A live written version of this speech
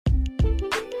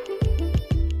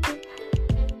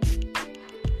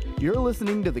You're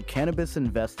listening to the Cannabis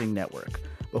Investing Network.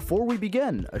 Before we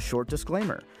begin, a short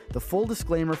disclaimer. The full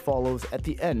disclaimer follows at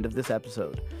the end of this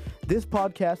episode. This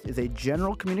podcast is a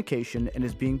general communication and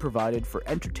is being provided for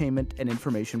entertainment and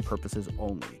information purposes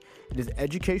only. It is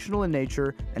educational in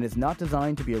nature and is not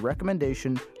designed to be a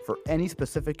recommendation for any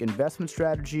specific investment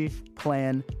strategy,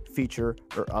 plan, feature,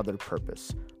 or other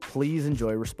purpose. Please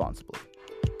enjoy responsibly.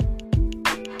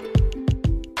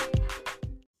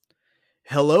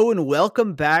 Hello and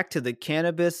welcome back to the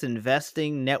Cannabis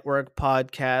Investing Network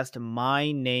podcast.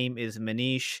 My name is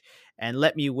Manish, and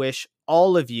let me wish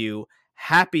all of you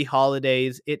happy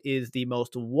holidays. It is the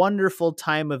most wonderful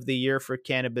time of the year for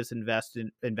cannabis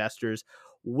investors.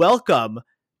 Welcome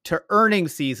to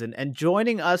earnings season, and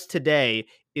joining us today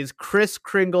is Kris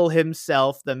Kringle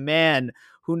himself, the man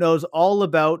who knows all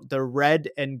about the red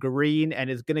and green and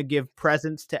is going to give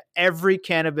presents to every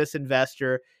cannabis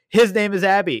investor. His name is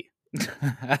Abby.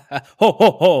 Ho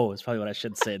ho ho is probably what I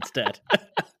should say instead.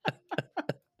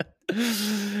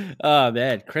 Oh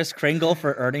man, Kris Kringle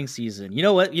for earnings season. You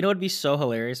know what? It'd be so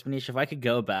hilarious, Manish, if I could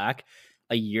go back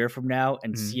a year from now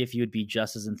and see if you would be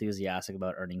just as enthusiastic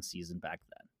about earnings season back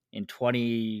then in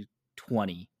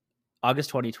 2020, August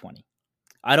 2020.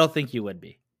 I don't think you would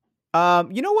be.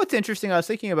 You know what's interesting? I was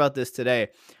thinking about this today.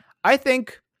 I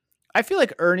feel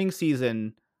like earnings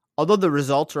season, although the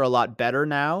results are a lot better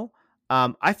now,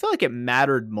 I feel like it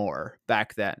mattered more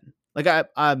back then. Like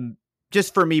I'm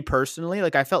just for me personally,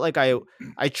 like I felt like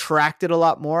I tracked it a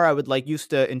lot more. I would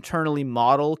used to internally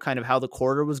model kind of how the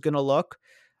quarter was going to look.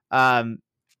 And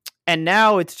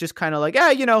now it's just kind of like,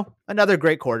 another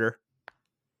great quarter.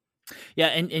 Yeah,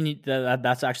 and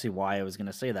that's actually why I was going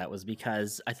to say that, was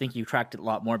because I think you tracked it a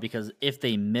lot more, because if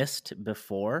they missed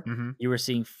before, you were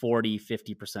seeing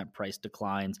 40-50% price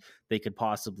declines. They could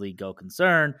possibly go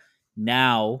concern.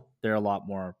 Now they're a lot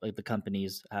more like the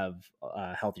companies have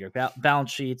healthier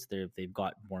balance sheets. They've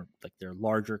got more, like they're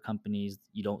larger companies.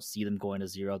 You don't see them going to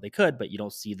zero. They could, but you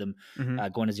don't see them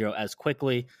going to zero as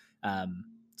quickly.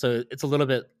 So it's a little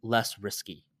bit less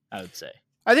risky, I would say.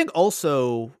 I think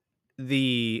also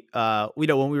the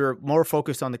when we were more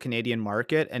focused on the Canadian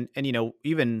market, and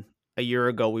even a year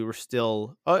ago we were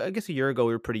still, I guess a year ago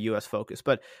we were pretty US focused,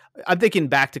 but I'm thinking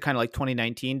back to kind of like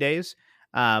 2019 days.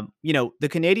 The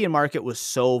Canadian market was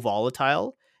so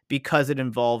volatile because it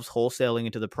involves wholesaling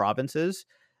into the provinces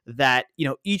that,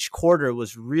 each quarter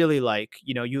was really like,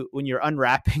 when you're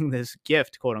unwrapping this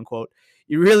gift, quote unquote,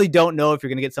 you really don't know if you're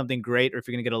going to get something great or if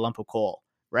you're going to get a lump of coal,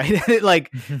 right?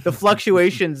 Like the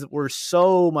fluctuations were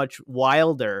so much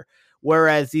wilder.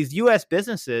 Whereas these US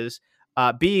businesses,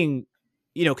 being,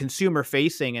 consumer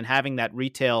facing and having that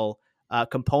retail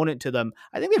component to them,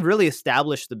 I think they've really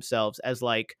established themselves as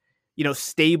like,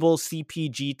 stable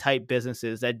CPG type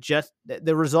businesses that just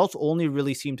the results only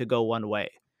really seem to go one way.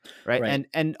 Right.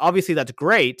 And obviously that's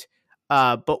great.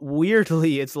 But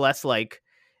weirdly, it's less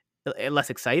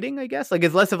exciting, I guess. Like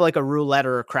it's less of like a roulette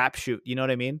or a crapshoot. You know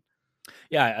what I mean?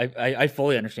 Yeah, I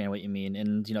fully understand what you mean.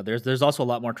 And, there's also a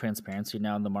lot more transparency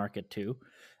now in the market too.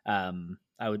 I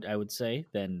would say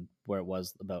than where it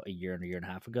was about a year and a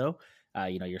half ago.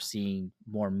 You're seeing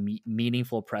more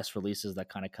meaningful press releases that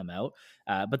kind of come out.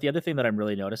 But the other thing that I'm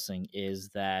really noticing is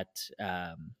that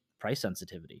price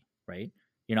sensitivity, right?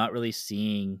 You're not really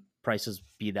seeing prices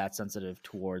be that sensitive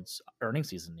towards earnings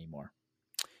season anymore.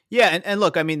 Yeah. And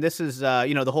look, I mean, this is,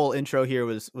 the whole intro here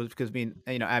was because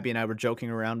Abby and I were joking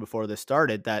around before this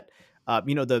started that,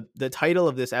 the title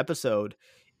of this episode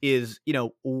is,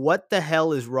 what the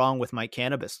hell is wrong with my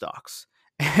cannabis stocks?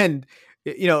 And,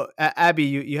 Abby,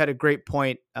 you had a great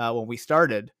point when we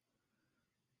started.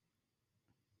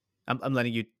 I'm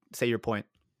letting you say your point.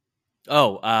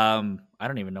 Oh, I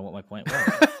don't even know what my point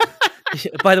was.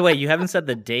 By the way, you haven't said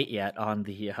the date yet on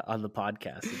the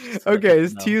podcast. Okay,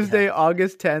 it's Tuesday,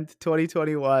 August 10th,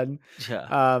 2021.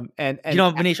 Yeah. And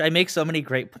Manish, I make so many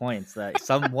great points that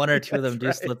one or two of them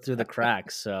do slip through the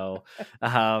cracks. So,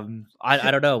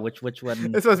 I don't know which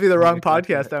one. This must be the wrong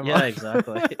podcast. Yeah,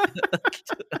 exactly.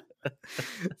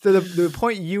 So the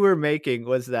point you were making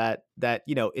was that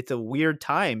it's a weird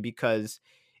time because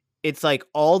it's like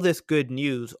all this good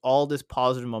news, all this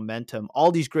positive momentum,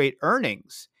 all these great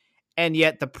earnings, and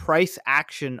yet the price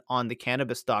action on the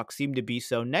cannabis stock seemed to be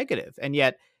so negative. And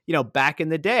yet, back in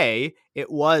the day,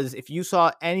 it was, if you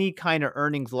saw any kind of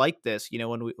earnings like this,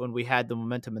 when we had the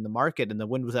momentum in the market and the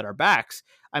wind was at our backs,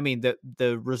 I mean,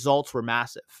 the results were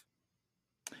massive.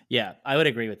 Yeah, I would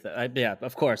agree with that. Yeah,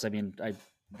 of course. I mean,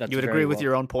 you would agree with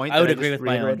your own point? I would agree with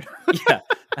my own. Yeah,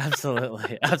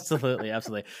 absolutely.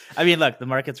 I mean, look, the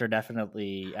markets are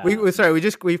definitely.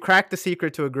 We've cracked the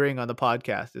secret to agreeing on the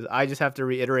podcast. Is I just have to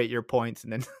reiterate your points,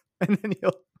 and then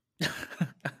you'll.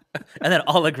 And then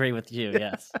I'll agree with you.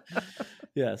 Yes.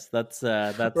 Yes. We're off That to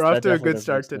a definitely good does make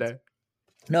start sense. today.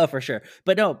 No, for sure.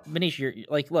 But no, Manish, you're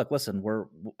like, look, listen, we're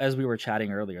as we were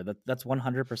chatting earlier, that's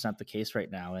 100% the case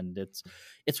right now, and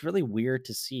it's really weird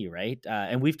to see, right?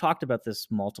 And we've talked about this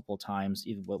multiple times,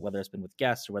 either whether it's been with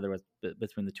guests or whether it's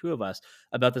between the two of us,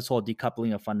 about this whole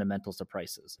decoupling of fundamentals to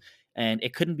prices, and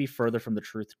it couldn't be further from the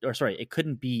truth, or sorry, it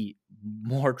couldn't be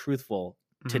more truthful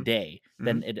Mm-hmm. today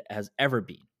than it has ever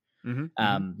been. Mm-hmm.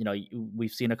 Mm-hmm.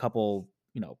 We've seen a couple,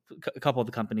 a couple of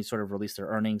the companies sort of release their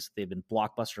earnings. They've been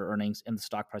blockbuster earnings, and the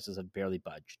stock prices have barely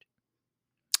budged.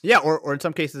 Yeah, or in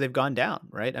some cases they've gone down,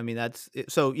 right? I mean, that's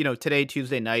so. Today,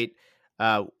 Tuesday night,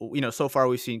 so far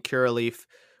we've seen Curaleaf,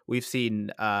 we've seen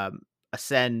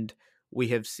Ascend, we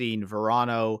have seen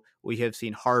Verano, we have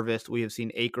seen Harvest, we have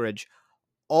seen Acreage.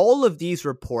 All of these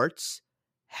reports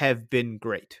have been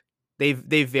great.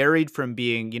 They've varied from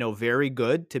being very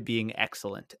good to being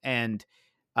excellent, and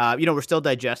we're still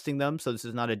digesting them, so this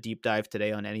is not a deep dive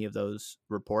today on any of those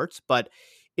reports, but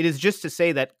it is just to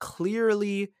say that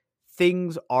clearly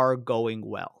things are going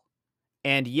well.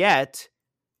 And yet,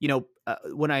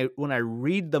 when I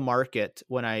read the market,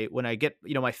 when I get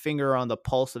my finger on the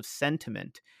pulse of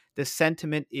sentiment, the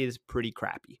sentiment is pretty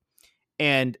crappy.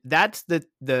 And that's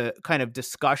the kind of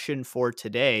discussion for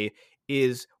today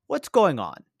is what's going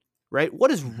on, right?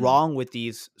 What is wrong with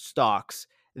these stocks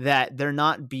that they're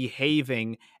not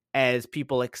behaving as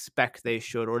people expect they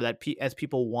should, or that as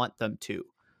people want them to,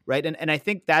 right? And I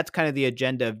think that's kind of the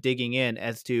agenda of digging in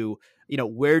as to,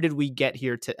 where did we get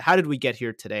here to, how did we get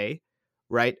here today,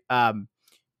 right?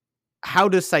 How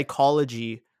does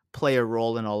psychology play a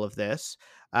role in all of this?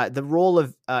 The role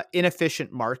of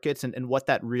inefficient markets and what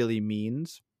that really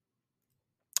means.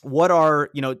 What are,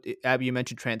 Abby, you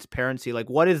mentioned transparency. Like,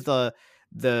 what is the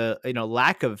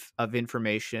lack of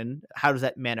information? How does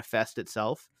that manifest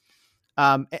itself?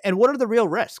 And what are the real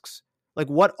risks? Like,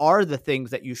 what are the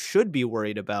things that you should be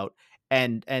worried about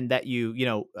and that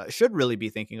you should really be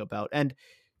thinking about? And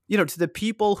to the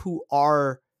people who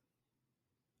are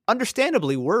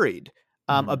understandably worried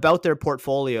about their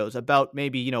portfolios, about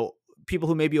maybe people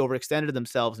who maybe overextended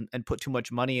themselves and put too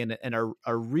much money in it and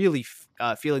are really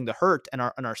feeling the hurt and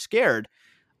are scared.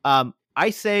 I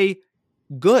say,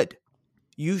 good.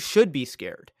 You should be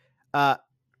scared.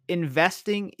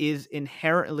 Investing is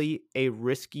inherently a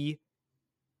risky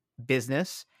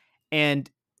business,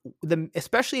 and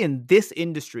especially in this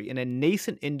industry, in a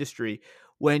nascent industry,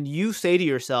 when you say to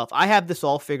yourself, I have this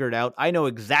all figured out, I know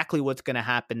exactly what's going to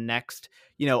happen next,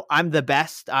 I'm the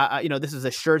best, this is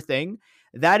a sure thing,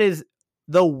 that is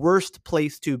the worst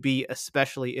place to be,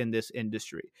 especially in this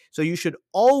industry. So you should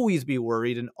always be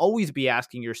worried and always be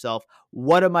asking yourself,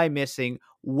 what am I missing?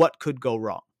 What could go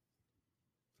wrong?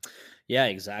 Yeah,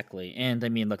 exactly. And I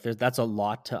mean, look, that's a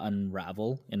lot to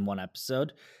unravel in one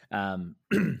episode.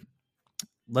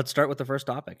 Let's start with the first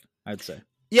topic, I'd say.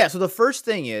 Yeah, so the first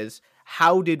thing is,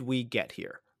 how did we get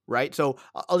here, right? So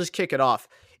I'll just kick it off.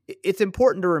 It's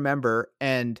important to remember,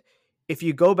 and if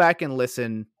you go back and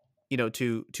listen,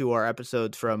 to our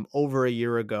episodes from over a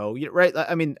year ago, right?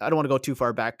 I mean, I don't want to go too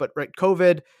far back, but right,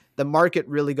 COVID, the market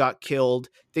really got killed.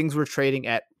 Things were trading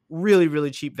at really,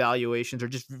 really cheap valuations or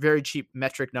just very cheap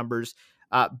metric numbers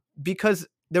because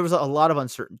there was a lot of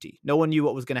uncertainty. No one knew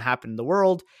what was going to happen in the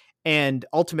world. And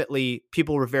ultimately,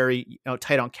 people were very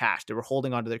tight on cash. They were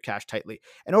holding onto their cash tightly.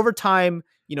 And over time,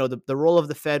 the role of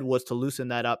the Fed was to loosen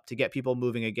that up, to get people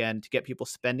moving again, to get people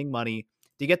spending money,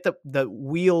 to get the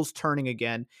wheels turning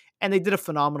again. And they did a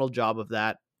phenomenal job of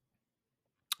that.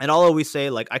 And I'll always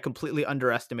say, like, I completely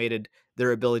underestimated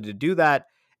their ability to do that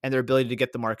and their ability to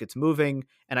get the markets moving.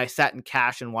 And I sat in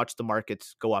cash and watched the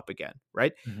markets go up again,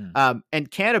 right? And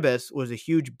cannabis was a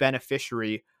huge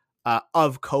beneficiary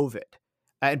of COVID.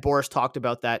 And Boris talked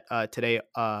about that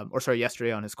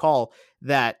yesterday on his call,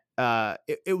 that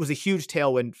it was a huge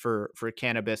tailwind for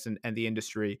cannabis and the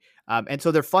industry. And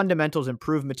so their fundamentals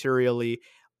improved materially.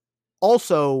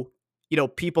 Also,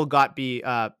 people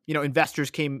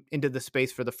investors came into the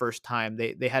space for the first time.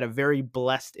 They had a very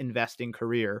blessed investing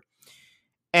career.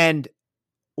 And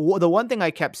the one thing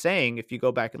I kept saying, if you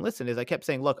go back and listen, is I kept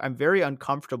saying, look, I'm very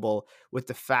uncomfortable with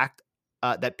the fact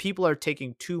that people are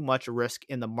taking too much risk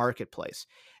in the marketplace.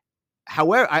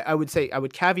 However, I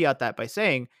would caveat that by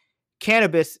saying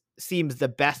cannabis seems the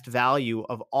best value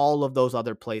of all of those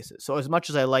other places. So as much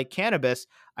as I like cannabis,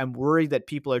 I'm worried that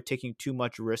people are taking too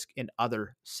much risk in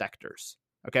other sectors.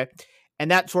 Okay.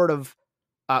 And that sort of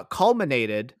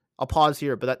culminated, I'll pause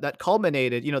here, but that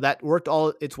culminated, that worked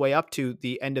all its way up to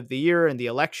the end of the year and the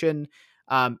election.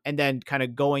 And then kind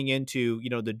of going into,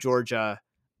 the Georgia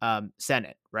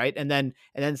Senate, right? And then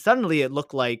suddenly it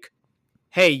looked like,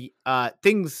 hey,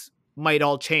 things might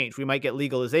all change. We might get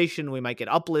legalization. We might get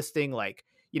uplisting. Like,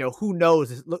 who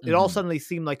knows? It all Mhm. suddenly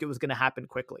seemed like it was going to happen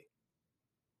quickly.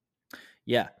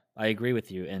 Yeah, I agree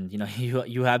with you, and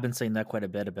you have been saying that quite a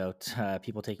bit about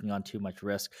people taking on too much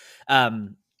risk.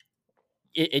 Um,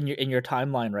 in your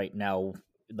timeline right now,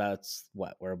 that's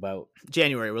what we're about.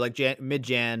 January, we're like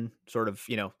mid-Jan, sort of.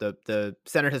 The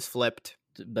Senate has flipped.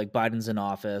 Like Biden's in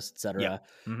office, Yep. etc.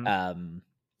 Hmm. Um,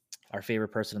 our favorite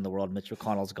person in the world, Mitch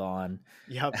McConnell's gone.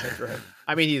 Yep, that's right.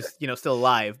 I mean, he's still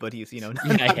alive, but he's Yeah,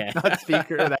 not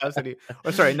Speaker of the House,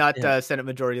 or sorry, not yeah, Senate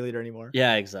Majority Leader anymore.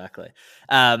 yeah, exactly.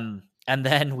 And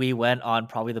then we went on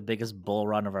probably the biggest bull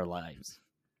run of our lives.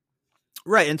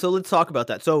 Right, and so let's talk about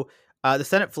that. So the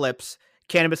Senate flips.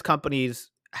 Cannabis companies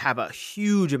have a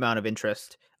huge amount of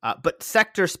interest, but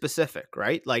sector specific,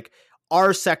 right? Like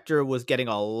our sector was getting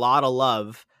a lot of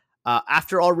love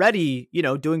after already,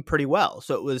 doing pretty well.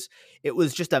 So it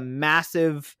was just a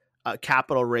massive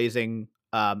capital raising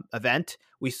event.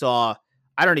 We saw,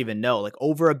 I don't even know, like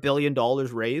over $1 billion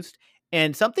raised,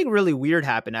 and something really weird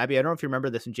happened. Abby, I don't know if you remember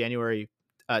this in January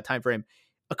timeframe.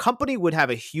 A company would have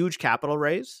a huge capital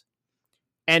raise.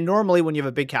 And normally, when you have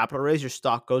a big capital raise, your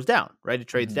stock goes down, right? It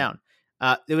trades Mhm. down.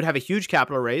 They would have a huge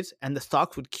capital raise, and the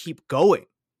stocks would keep going.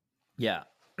 Yeah,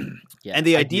 yeah, And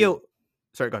the I idea, do.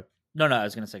 sorry, go ahead. No, I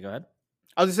was gonna say, go ahead.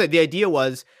 I was gonna say the idea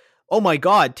was, oh my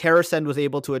God, TerraSend was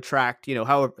able to attract,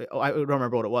 however, I don't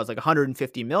remember what it was, like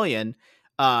 150 million.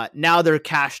 Now they're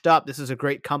cashed up. This is a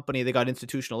great company. They got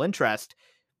institutional interest.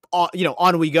 On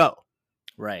we go.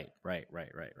 Right.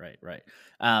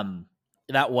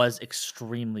 That was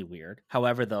extremely weird.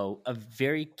 However, though, a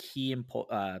very key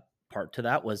part to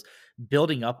that was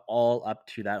building up all up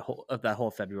to that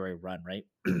whole February run. Right.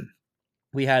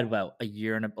 We had about a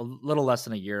year and a little less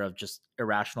than a year of just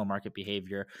irrational market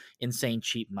behavior, insane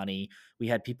cheap money. We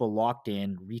had people locked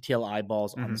in, retail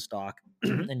eyeballs on the Hmm. stock,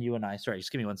 Hmm. and you and I. Sorry,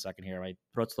 just give me 1 second here. My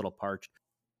throat's a little parched.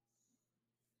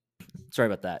 Sorry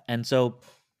about that. And so,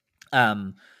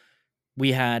 um,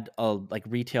 we had like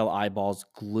retail eyeballs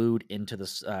glued into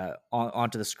this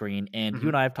onto the screen, and you Hmm.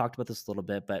 and I have talked about this a little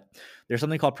bit, but there's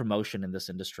something called promotion in this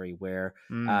industry where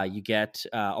Mm. you get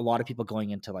a lot of people going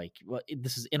into like, well,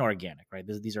 this is inorganic, right?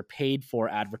 These are paid for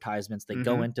advertisements. They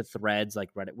go Hmm. into threads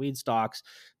like Reddit Weed Stocks.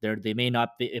 They may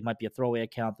not be, it might be a throwaway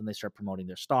account, then they start promoting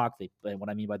their stock. And what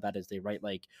I mean by that is they write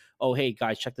like, oh hey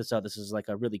guys, check this out, this is like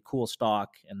a really cool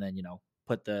stock, and then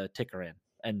put the ticker in,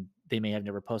 and they may have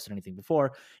never posted anything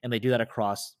before, and they do that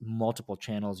across multiple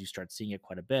channels. You start seeing it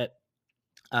quite a bit.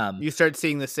 You start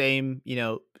seeing the same,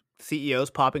 CEOs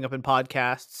popping up in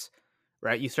podcasts,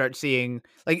 right? You start seeing,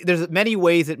 like, there's many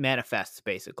ways it manifests.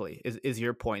 Basically, is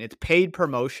your point? It's paid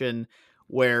promotion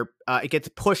where it gets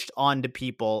pushed onto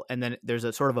people, and then there's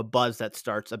a sort of a buzz that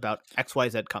starts about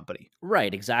XYZ company.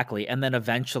 Right, exactly. And then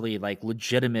eventually, like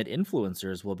legitimate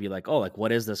influencers will be like, "Oh, like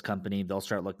what is this company?" They'll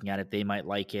start looking at it. They might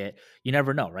like it. You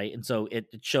never know, right? And so it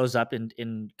shows up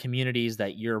in communities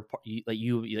that you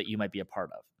might be a part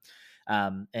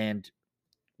of. And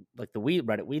like the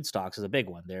Reddit Weed Stocks is a big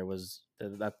one. There was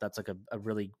that's like a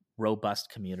really robust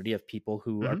community of people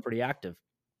who are Hmm. pretty active.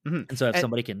 Hmm. And so if And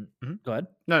somebody can mhm. go ahead.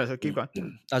 No, so keep going.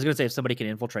 I was going to say if somebody can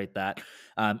infiltrate that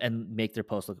and make their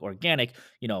post look organic,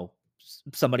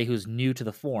 somebody who's new to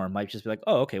the forum might just be like,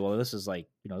 "Oh, okay, well this is like,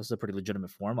 this is a pretty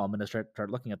legitimate forum. I'm going to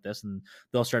start looking at this," and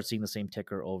they'll start seeing the same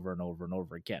ticker over and over and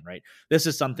over again, right? This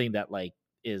is something that like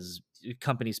is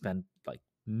companies spend like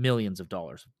millions of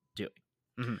dollars doing,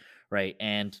 Hmm. right?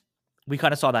 And we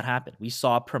kind of saw that happen. We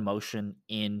saw promotion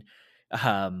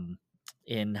um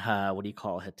in what do you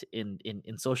call it,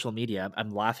 in social media. I'm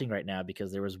laughing right now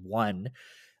because there was one,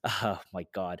 oh my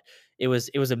god, it was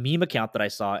a meme account that I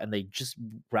saw, and they just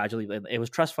gradually, it was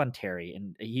Trust Fund Terry,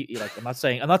 and like I'm not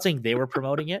saying they were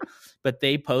promoting it, but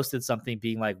they posted something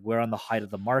being like, we're on the height of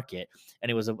the market, and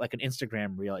it was like an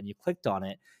Instagram reel, and you clicked on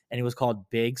it, and it was called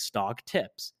Big Stock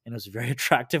Tips, and it was a very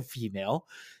attractive female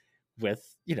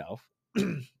with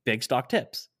big stock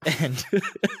tips, and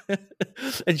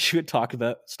and she would talk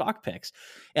about stock picks,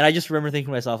 and I just remember thinking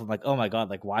to myself, I'm like, oh my god,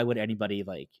 like why would anybody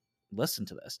like listen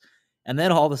to this? And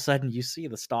then all of a sudden you see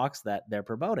the stocks that they're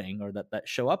promoting or that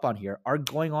show up on here are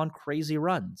going on crazy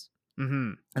runs,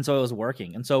 Hmm. and so it was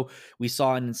working, and so we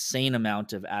saw an insane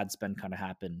amount of ad spend kind of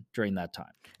happen during that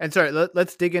time. And sorry,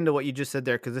 let's dig into what you just said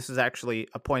there, because this is actually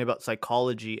a point about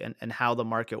psychology and how the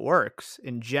market works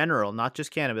in general, not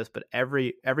just cannabis, but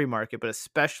every market, but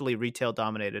especially retail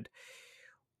dominated.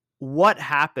 What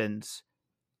happens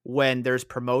when there's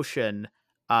promotion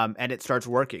and it starts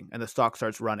working and the stock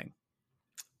starts running?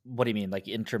 What do you mean, like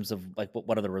in terms of like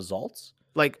what are the results?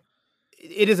 Like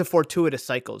it is a fortuitous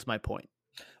cycle is my point.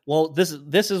 Well, this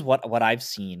is what I've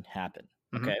seen happen.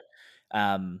 Mm-hmm.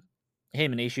 Okay. Hey,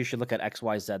 Manish, you should look at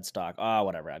XYZ stock. Oh,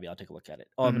 whatever, Abby, I'll take a look at it.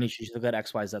 Oh, Mm-hmm. Manish, you should look at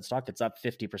XYZ stock. It's up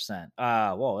 50%.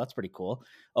 Whoa, that's pretty cool.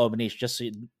 Oh, Manish, just so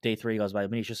day 3 goes by.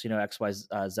 Manish, just so you know,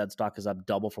 XYZ stock is up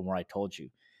double from where I told you.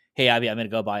 Hey, Abby, I'm going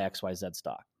to go buy XYZ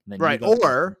stock. And then Right.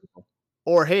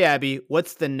 Or hey, Abby,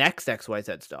 what's the next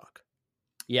XYZ stock?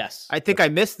 Yes. I think I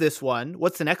missed this one.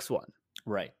 What's the next one?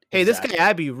 Right. Hey, exactly. This guy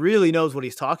Abby really knows what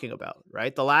he's talking about,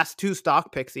 right? The last 2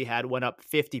 stock picks he had went up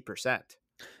 50%.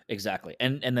 Exactly.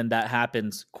 And then that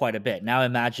happens quite a bit. Now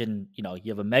imagine, you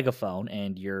have a megaphone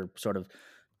and you're sort of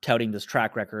touting this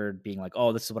track record, being like,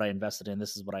 oh, this is what I invested in.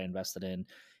 This is what I invested in.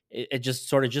 It just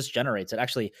sort of just generates it.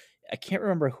 Actually, I can't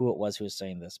remember who it was who was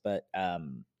saying this, but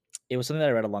it was something that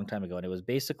I read a long time ago. And it was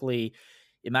basically,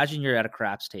 imagine you're at a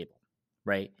craps table,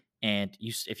 right? And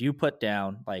if you put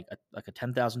down like a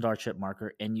 $10,000 chip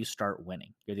marker and you start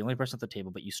winning, you're the only person at the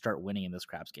table, but you start winning in this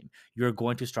craps game, you're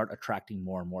going to start attracting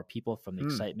more and more people from the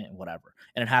excitement and whatever.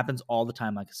 And it happens all the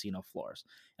time on casino floors.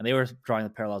 And they were drawing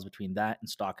the parallels between that and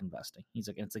stock investing. He's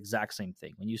like, it's the exact same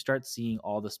thing. When you start seeing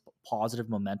all this positive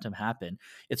momentum happen,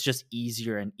 it's just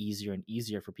easier and easier and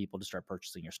easier for people to start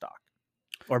purchasing your stock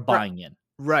or buying in.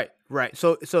 Right.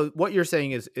 So what you're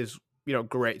saying is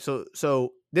great.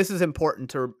 So this is important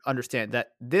to understand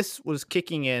that this was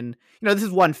kicking in, this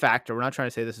is one factor. We're not trying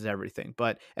to say this is everything,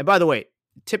 and by the way,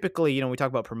 typically, we talk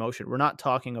about promotion. We're not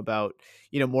talking about,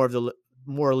 more of the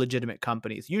more legitimate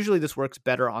companies. Usually this works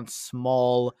better on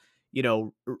small,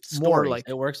 stories. More like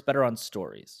it works better on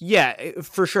stories. Yeah,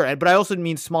 for sure. But I also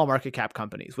mean small market cap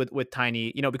companies with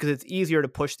tiny, because it's easier to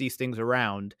push these things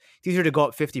around. It's easier to go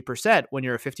up 50% when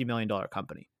you're a $50 million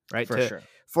company, right? For sure.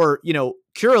 For,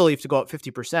 Curaleaf to go up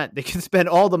 50%, they can spend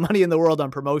all the money in the world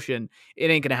on promotion.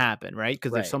 It ain't going to happen, right?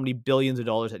 Because there's so many billions of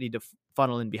dollars that need to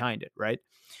funnel in behind it, right?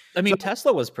 I mean,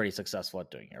 Tesla was pretty successful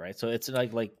at doing it, right? So it's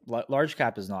like large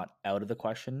cap is not out of the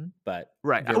question, but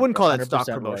right. I wouldn't call that stock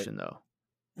promotion though.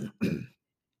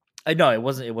 No, it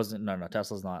wasn't. No,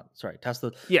 Tesla's not. Sorry,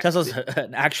 Tesla's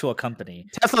an actual company.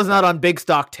 Tesla's not on big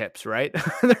stock tips, right?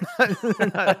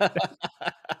 they're not.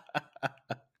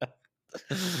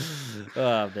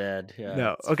 Oh man, yeah.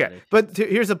 No, okay. Funny. But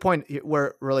here's the point where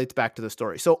it relates back to the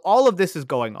story. So all of this is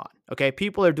going on. Okay,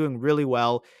 people are doing really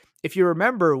well. If you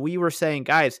remember, we were saying,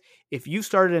 guys, if you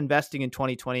started investing in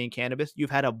 2020 in cannabis,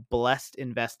 you've had a blessed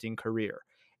investing career.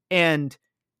 And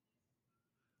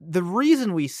the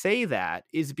reason we say that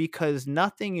is because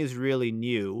nothing is really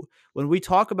new. When we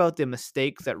talk about the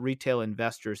mistakes that retail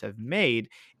investors have made,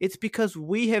 it's because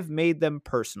we have made them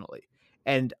personally.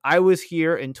 And I was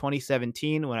here in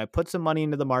 2017 when I put some money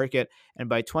into the market. And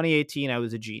by 2018, I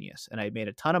was a genius and I made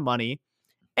a ton of money.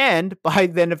 And by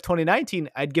the end of 2019,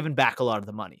 I'd given back a lot of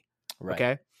the money. Right.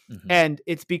 Okay. Mm-hmm. And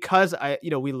it's because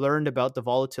we learned about the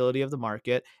volatility of the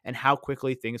market and how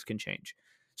quickly things can change.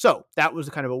 So that was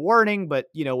kind of a warning, but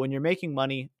when you're making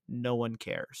money, no one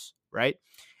cares, right?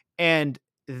 And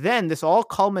then this all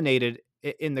culminated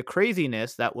in the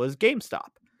craziness that was GameStop.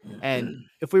 And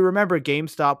if we remember,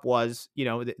 GameStop was,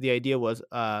 the idea was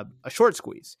a short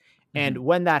squeeze. And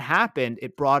when that happened,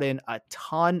 it brought in a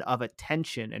ton of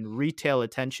attention and retail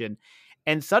attention.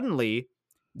 And suddenly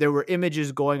there were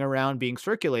images going around being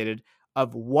circulated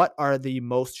of what are the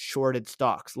most shorted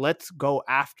stocks. Let's go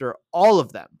after all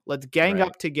of them. Let's gang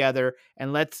up together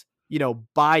and let's,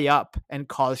 buy up and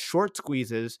cause short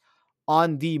squeezes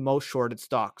on the most shorted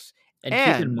stocks. And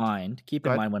keep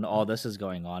in mind when all this is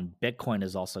going on, Bitcoin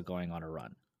is also going on a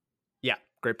run. Yeah,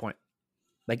 great point.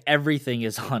 Like everything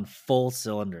is on full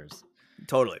cylinders.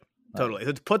 Totally. So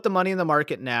to put the money in the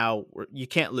market now, you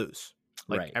can't lose.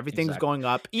 Like everything's going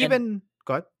up. Go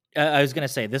ahead. I was going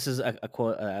to say, this is a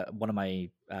quote. One of my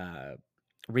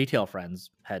retail friends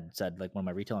had said, like one of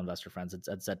my retail investor friends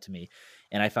had said to me,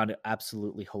 and I found it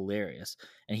absolutely hilarious.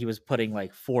 And he was putting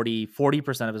like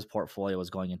 40% of his portfolio was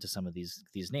going into some of these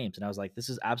names. And I was like, this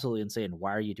is absolutely insane.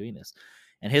 Why are you doing this?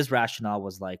 And his rationale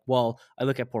was like, well, I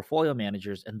look at portfolio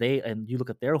managers and you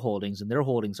look at their holdings, and their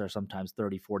holdings are sometimes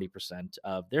 30-40%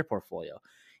 of their portfolio.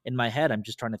 In my head, I'm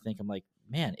just trying to think, I'm like,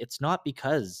 man, it's not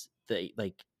because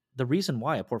the reason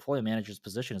why a portfolio manager's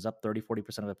position is up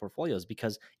 30-40% of the portfolio is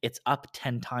because it's up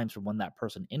 10 times from when that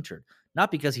person entered, not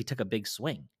because he took a big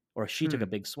swing or she took a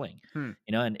big swing,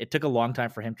 and it took a long time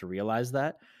for him to realize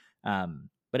that.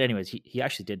 But anyways, he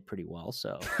actually did pretty well.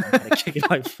 So I'm kind of kicking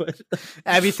my foot.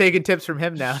 Abby's taking tips from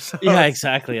him now. So. Yeah,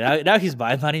 exactly. Now he's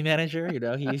my money manager.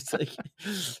 He's like,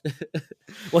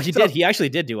 well, he actually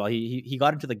did do well. He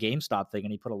got into the GameStop thing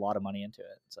and he put a lot of money into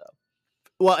it. So.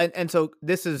 Well, and so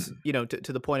this is,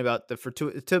 to the point about to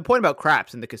the point about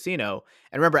craps in the casino.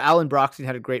 And remember, Alan Broxton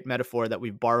had a great metaphor that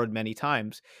we've borrowed many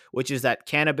times, which is that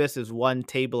cannabis is one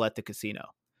table at the casino.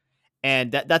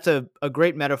 And that's a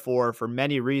great metaphor for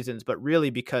many reasons, but really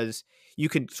because you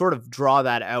can sort of draw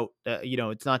that out.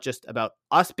 It's not just about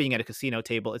us being at a casino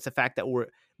table. It's the fact that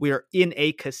we are in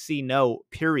a casino,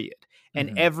 period.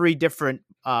 And every different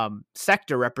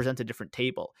sector represents a different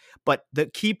table. But the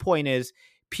key point is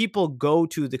people go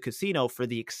to the casino for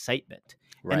the excitement.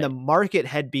 Right. And the market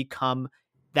had become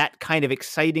that kind of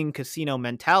exciting casino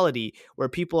mentality where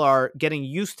people are getting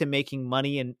used to making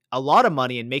money, and a lot of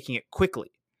money, and making it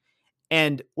quickly.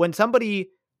 And when somebody,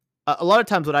 a lot of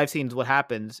times what I've seen is what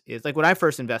happens is, like when I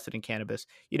first invested in cannabis,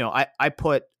 I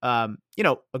put, a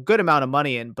good amount of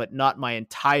money in, but not my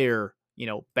entire,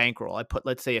 bankroll. I put,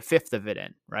 let's say, a fifth of it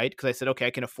in, right? Because I said, okay,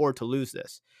 I can afford to lose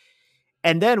this.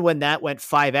 And then when that went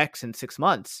 5x in 6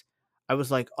 months, I was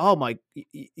like, oh my,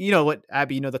 what,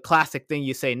 Abby, the classic thing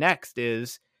you say next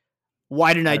is,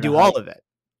 why didn't I do all of it?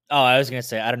 Oh, I was going to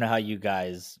say, I don't know how you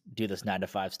guys do this 9 to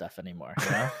 5 stuff anymore.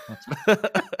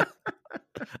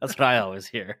 That's what I always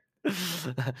hear.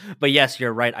 But yes,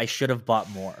 you're right. I should have bought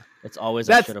more. It's always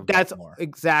I should have bought more.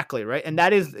 Exactly right. And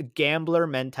that is a gambler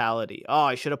mentality. Oh,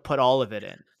 I should have put all of it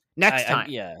in. Next time.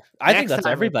 I think that's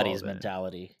everybody's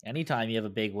mentality. Anytime you have a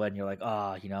big win, you're like,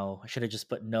 I should have just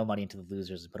put no money into the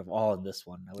losers and put them all in this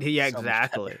one. Yeah,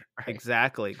 exactly. Better, right?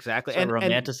 Exactly. So and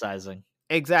romanticizing.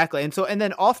 Exactly. And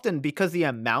then often, because the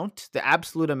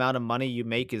absolute amount of money you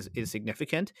make is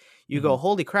significant, you go,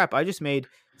 holy crap, I just made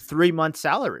 3 months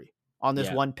salary on this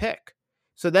one pick.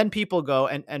 So then people go,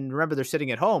 and remember, they're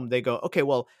sitting at home. They go, okay,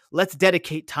 well, let's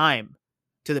dedicate time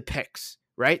to the picks,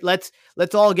 right? Let's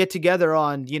all get together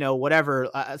on, whatever,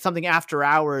 something after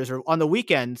hours or on the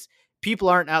weekends. People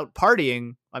aren't out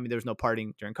partying. I mean, there's no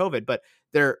partying during COVID, but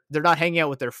they're not hanging out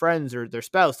with their friends or their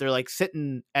spouse. They're like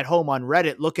sitting at home on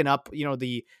Reddit looking up,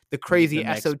 the crazy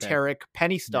esoteric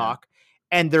penny stock,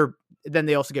 and then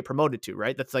they also get promoted to,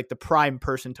 right? That's like the prime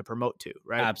person to promote to,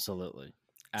 right? Absolutely.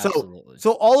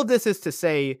 So all of this is to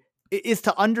say, is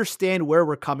to understand where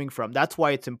we're coming from. That's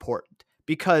why it's important,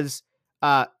 because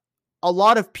a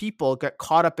lot of people get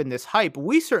caught up in this hype.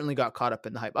 We certainly got caught up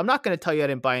in the hype. I'm not going to tell you I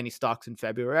didn't buy any stocks in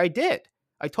February. I did.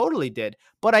 I totally did.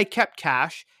 But I kept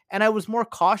cash, and I was more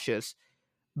cautious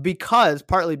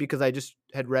partly because I just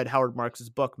had read Howard Marks's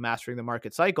book, Mastering the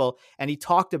Market Cycle. And he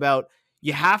talked about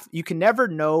you can never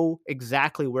know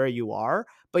exactly where you are,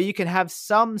 but you can have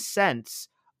some sense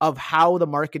of how the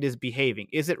market is behaving.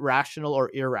 Is it rational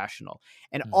or irrational?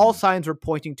 And all signs were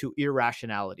pointing to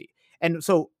irrationality. And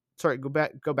so, sorry, go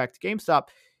back to GameStop.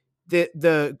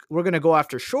 We're going to go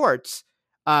after shorts.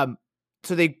 So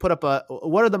they put up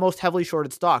what are the most heavily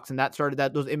shorted stocks, and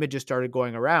those images started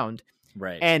going around.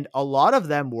 Right. And a lot of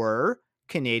them were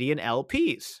Canadian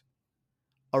LPs,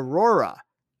 Aurora,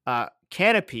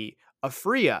 Canopy,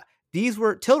 Aphria. These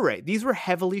were Tilray. These were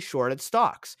heavily shorted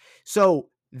stocks. So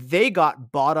they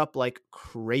got bought up like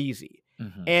crazy.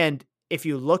 And if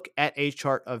you look at a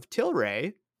chart of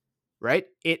Tilray, right,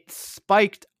 it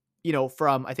spiked,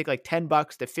 from I think like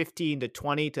 $10 to 15 to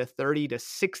 20 to 30 to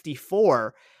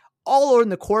 64, all in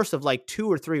the course of like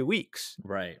 2 or 3 weeks.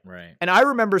 Right. And I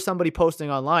remember somebody posting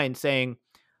online saying,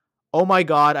 oh my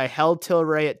God, I held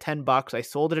Tilray at $10. I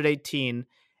sold it at 18.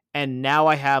 And now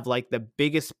I have like the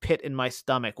biggest pit in my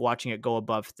stomach watching it go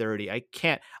above 30.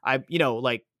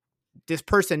 This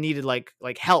person needed like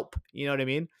help, you know what I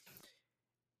mean?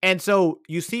 And so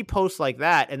you see posts like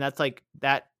that, and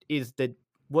that is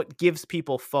what gives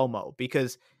people FOMO,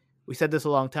 because we said this a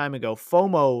long time ago.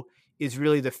 FOMO is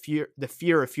really the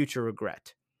fear of future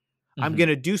regret. I'm going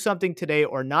to do something today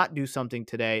or not do something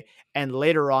today, and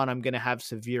later on I'm going to have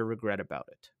severe regret about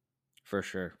it. For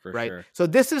sure. So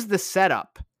this is the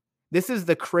setup. This is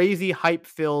the crazy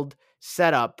hype-filled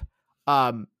setup,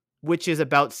 which is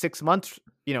about 6 months,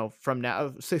 from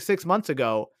now, 6 months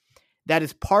ago. That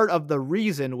is part of the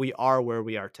reason we are where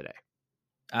we are today.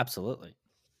 Absolutely.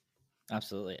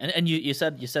 And you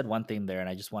said one thing there, and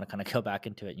I just want to kind of go back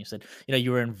into it. And you said,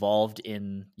 you were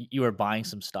you were buying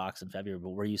some stocks in February, but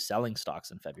were you selling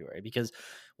stocks in February? Because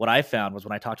what I found was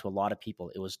when I talked to a lot of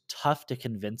people, it was tough to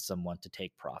convince someone to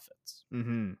take profits.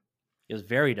 It was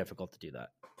very difficult to do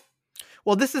that.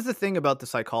 Well, this is the thing about the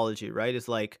psychology, right? Is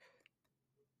like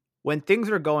when things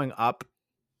are going up,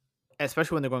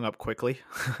 especially when they're going up quickly,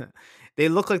 they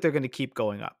look like they're going to keep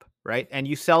going up, right? And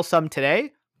you sell some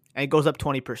today, and it goes up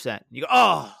 20%. You go,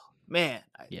 oh, man.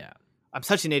 I'm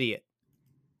such an idiot,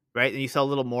 right? And you sell a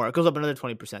little more. It goes up another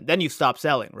 20%. Then you stop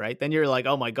selling, right? Then you're like,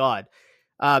 oh, my God.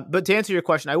 But to answer your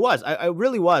question, I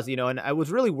really was, and I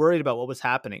was really worried about what was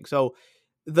happening. So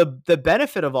the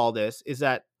benefit of all this is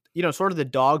that, sort of the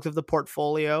dogs of the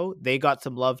portfolio, they got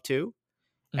some love too.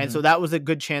 And so Mhm. that was a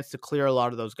good chance to clear a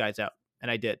lot of those guys out. And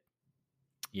I did.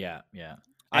 Yeah, yeah.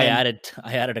 I And added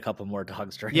I added a couple more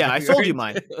dogs during yeah, I sold you February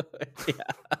mine. too.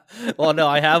 Yeah. Well, no,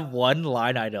 I have one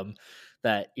line item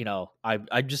that,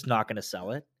 I'm just not gonna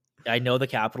sell it. I know the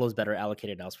capital is better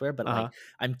allocated elsewhere, but, Uh-huh.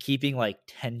 I'm keeping,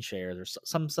 10 shares or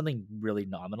something really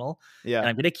nominal, and Yeah.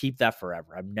 I'm gonna keep that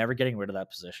forever. I'm never getting rid of that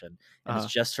position, and it's Uh-huh.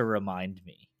 just to remind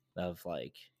me of,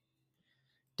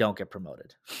 don't get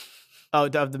promoted. Oh,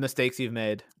 of the mistakes you've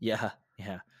made. Yeah,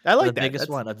 yeah. I The like that. biggest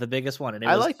one, the biggest one, and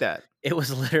I like that. it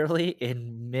was literally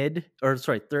in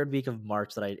third week of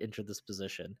March that I entered this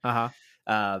position. Uh-huh.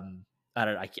 Um, I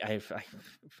don't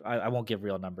I won't give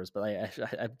real numbers, but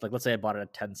let's say I bought it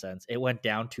at 10 cents. It went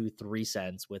down to 3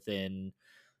 cents within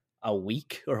a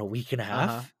week or a week and a Uh-huh.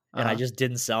 half, and I Uh-huh. just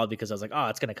didn't sell it because I was like, "Oh,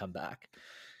 it's gonna come back."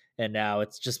 And now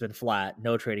it's just been flat,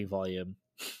 no trading volume.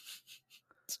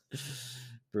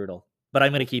 Brutal. But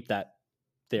I'm gonna keep that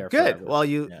there Good. forever. Well,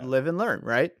 you Yeah. live and learn,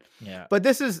 right? Yeah. But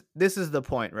this is the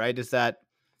point, right? Is that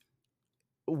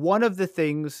one of the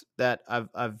things that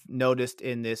I've noticed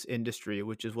in this industry,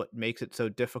 which is what makes it so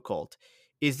difficult,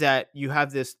 is that you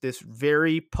have this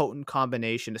very potent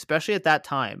combination, especially at that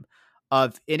time,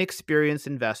 of inexperienced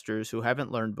investors who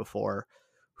haven't learned before,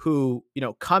 who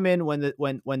come in when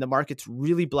the market's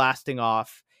really blasting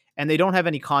off, and they don't have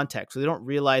any context, so they don't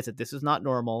realize that this is not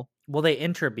normal. Well, they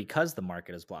enter because the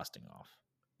market is blasting off.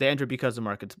 They enter because the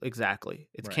market's exactly.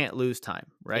 It's Right. can't lose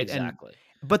time, right? And Exactly.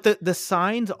 but the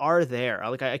signs are there.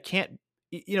 Like I can't,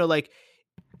 like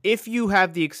if you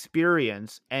have the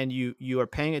experience and you are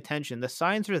paying attention, the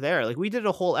signs are there. Like we did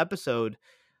a whole episode.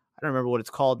 I don't remember what it's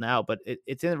called now, but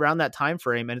it's in around that time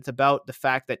frame, and it's about the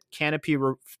fact that Canopy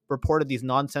reported these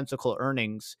nonsensical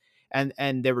earnings, and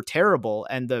they were terrible,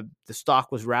 and the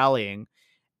stock was rallying,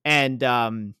 and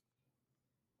I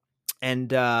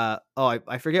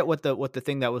forget what the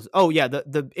thing that was. Oh yeah,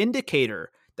 the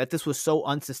indicator that this was so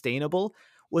unsustainable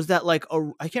was that I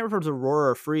can't remember if it was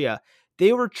Aurora or Freya.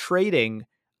 They were trading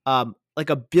like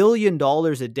 $1 billion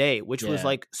a day, which was Yeah.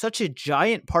 like such a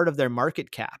giant part of their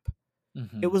market cap. It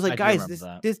Mhm. was like, I do guys, remember this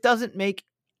that. this doesn't make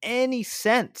any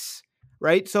sense,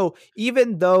 right? So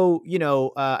even though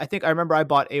I think I remember I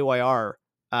bought AYR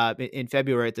in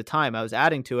February at the time, I was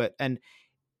adding to it, and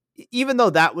even though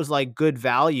that was like good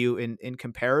value in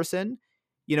comparison,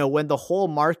 when the whole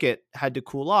market had to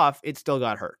cool off, it still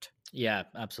got hurt, Yeah,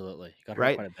 absolutely. Got hurt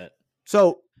right? quite a bit.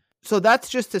 So that's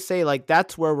just to say, like,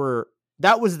 that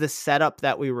was the setup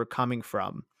that we were coming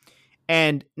from.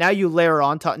 And now you layer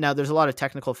on top. Now there's a lot of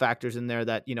technical factors in there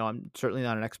that I'm certainly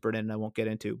not an expert in and I won't get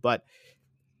into, but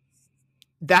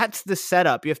that's the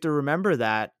setup. You have to remember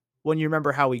that when you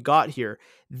remember how we got here.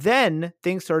 Then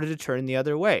things started to turn the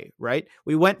other way, right?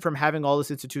 We went from having all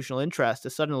this institutional interest to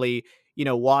suddenly,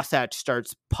 Wasatch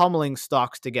starts pummeling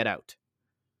stocks to get out,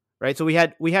 right? So we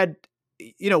had we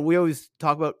always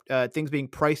talk about things being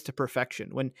priced to perfection.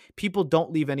 When people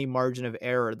don't leave any margin of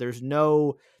error,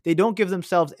 they don't give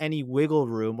themselves any wiggle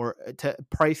room or to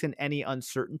price in any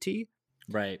uncertainty.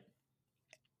 Right.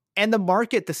 And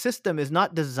the system is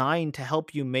not designed to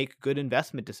help you make good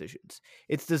investment decisions.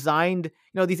 It's designed,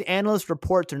 these analyst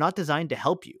reports are not designed to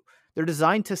help you. They're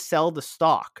designed to sell the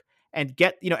stock and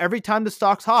get, every time the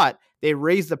stock's hot, they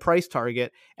raise the price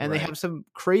target, and they Right. have some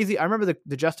crazy. I remember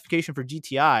the justification for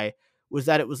GTI was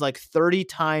that it was like 30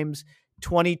 times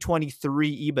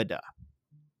 2023 EBITDA.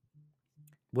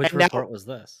 Which And now, report was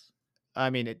this? I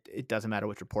mean, it doesn't matter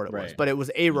which report it was, Right. but it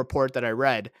was a Yeah. report that I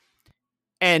read.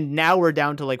 And now we're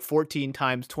down to like 14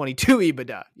 times 22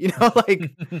 EBITDA,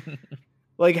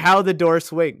 like how the door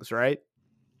swings, right?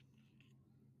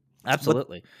 But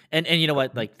Absolutely. And you know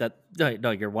what? Like that no,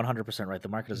 you're 100% right. The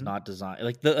market is Mhm. not designed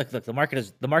look, the market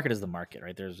is the market,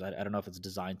 right? I don't know if it's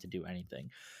designed to do anything.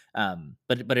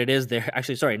 But it is there.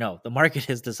 Actually, sorry, no. The market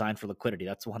is designed for liquidity.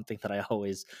 That's one thing that I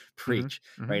always Mhm. preach,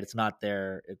 Mhm. right? It's not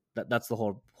there. That's the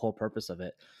whole purpose of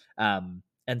it.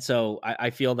 And so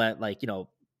I feel that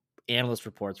analyst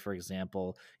reports, for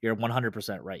example, you're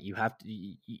 100% right. You have to,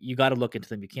 you got to look into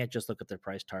them. You can't just look at their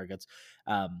price targets.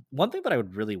 One thing that I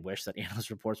would really wish that analyst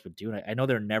reports would do, and I know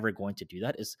they're never going to do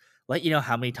that, is let you know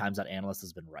how many times that analyst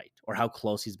has been right, or how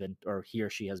close he's been, or he or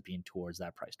she has been towards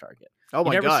that price target. Oh You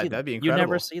my never see God, that. that'd be You never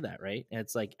incredible. see that, right? And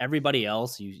it's like everybody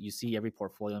else, you see every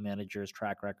portfolio manager's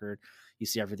track record, you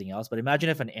see everything else. But imagine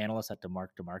if an analyst had to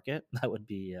market, that would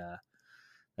be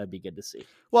that'd be good to see.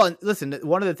 Well, and listen,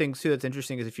 one of the things too that's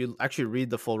interesting is if you actually read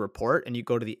the full report and you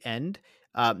go to the end,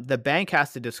 the bank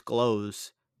has to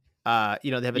disclose. They have a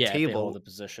Yeah, if they hold table. a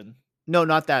position. No,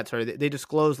 not that. Sorry, they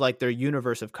disclose like their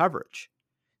universe of coverage.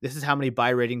 this is how many buy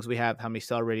ratings we have, how many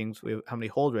sell ratings we have, how many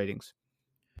hold ratings.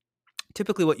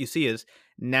 Typically what you see is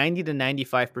 90 to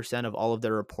 95% of all of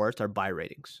their reports are buy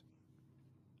ratings.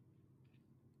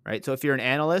 Right? So if you're an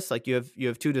analyst, like you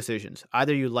have two decisions.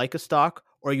 Either you like a stock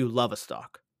or you love a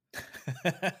stock.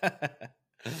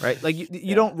 Right? Like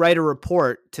you don't write a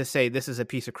report to say this is a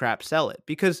piece of crap, sell it,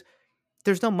 because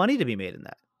there's no money to be made in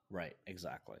that. Right.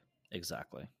 Exactly.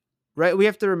 Right? We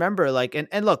have to remember, like,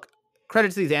 and look,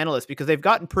 credit to these analysts because they've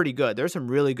gotten pretty good. There's some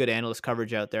really good analyst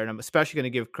coverage out there, and I'm especially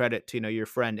going to give credit to, your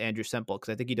friend Andrew Semple,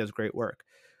 because I think he does great work.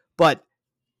 But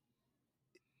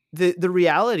the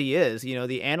reality is,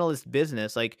 the analyst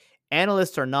business, like,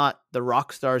 analysts are not the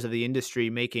rock stars of the industry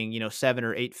making, 7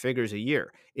 or 8 figures a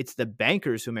year. It's the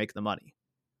bankers who make the money,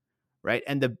 right?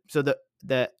 And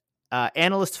the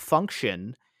analyst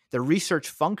function, the research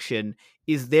function,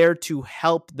 is there to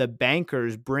help the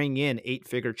bankers bring in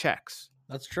 8-figure checks.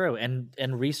 That's true, and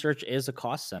research is a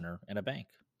cost center in a bank.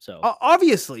 So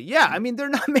obviously, yeah. I mean, they're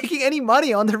not making any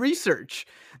money on the research.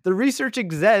 The research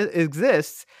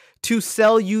exists to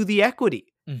sell you the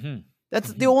equity. Mm-hmm.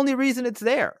 That's the only reason it's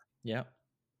there. Yeah.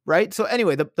 Right. So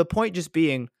anyway, the point just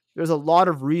being, there's a lot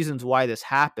of reasons why this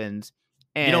happens.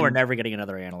 And we're never getting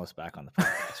another analyst back on the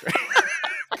podcast, right?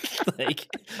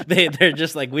 Like they're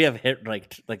just like, we have hit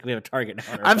like we have a target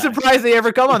now. I'm surprised they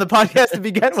ever come on the podcast to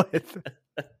begin with.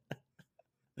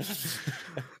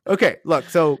 Okay, look,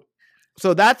 so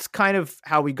that's kind of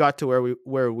how we got to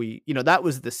where we that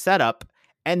was the setup,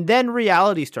 and then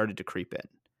reality started to creep in,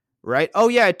 right? Oh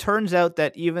yeah, it turns out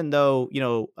that even though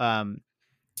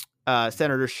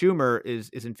Senator Schumer is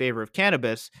in favor of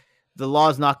cannabis, the law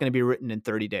is not going to be written in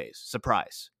 30 days.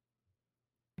 Surprise,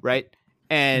 right?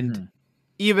 And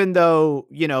even though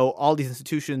all these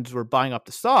institutions were buying up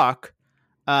the stock,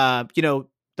 the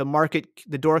market,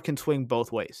 the door can swing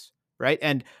both ways. Right.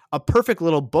 And a perfect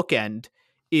little bookend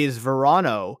is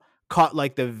Verano caught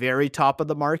like the very top of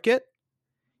the market.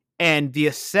 And the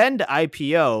Ascend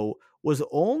IPO was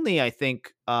only, I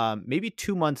think, maybe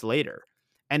 2 months later.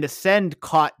 And Ascend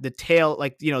caught the tail,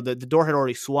 like, the door had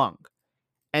already swung.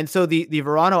 And so the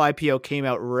Verano IPO came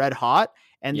out red hot,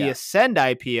 and the Ascend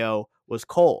IPO was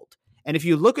cold. And if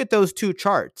you look at those two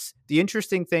charts, the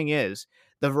interesting thing is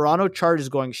the Verano chart is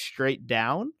going straight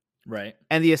down. Right.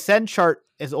 And the Ascend chart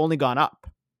has only gone up.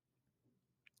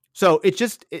 So it's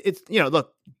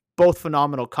look, both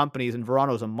phenomenal companies, and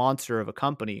Verano is a monster of a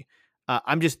company.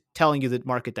 I'm just telling you the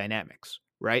market dynamics,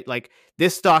 right? Like,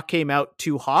 this stock came out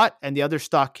too hot and the other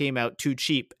stock came out too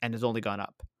cheap and has only gone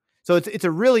up. So it's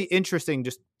a really interesting,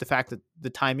 just the fact that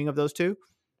the timing of those two.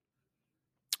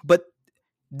 But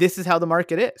this is how the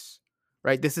market is,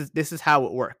 right? This is how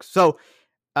it works. So,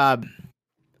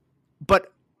 but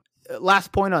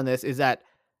last point on this is that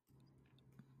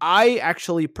I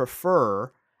actually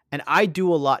prefer, and I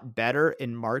do a lot better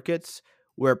in markets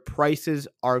where prices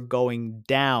are going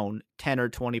down 10 or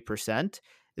 20%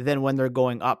 than when they're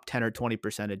going up 10 or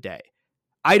 20% a day.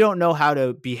 I don't know how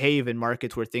to behave in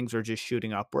markets where things are just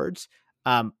shooting upwards.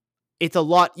 It's a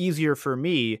lot easier for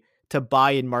me to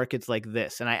buy in markets like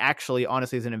this. And I actually,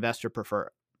 honestly, as an investor, prefer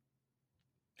it.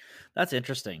 That's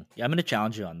interesting. Yeah, I'm going to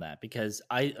challenge you on that, because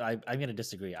I'm going to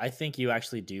disagree. I think you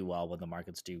actually do well when the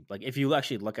markets do. Like, if you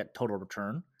actually look at total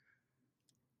return,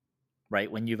 right,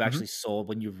 when you've actually sold,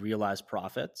 when you've realized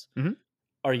profits,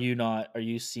 are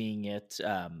you seeing it?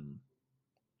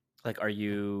 Like, are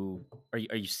you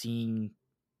seeing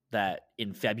that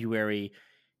in February,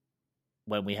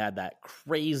 when we had that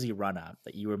crazy run up,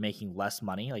 that you were making less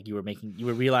money, like you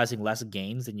were realizing less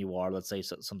gains than you are, let's say,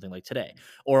 something like today?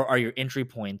 Or are your entry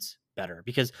points better?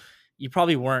 Because you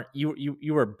probably weren't, you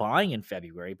were buying in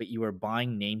February, but you were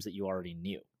buying names that you already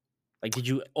knew. Like, did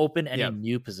you open any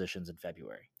new positions in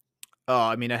February? Oh,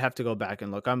 I mean, I have to go back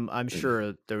and look. I'm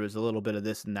sure there was a little bit of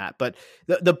this and that, but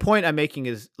the point I'm making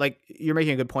is, like, you're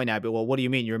making a good point, Abby. Well, what do you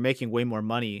mean? You're making way more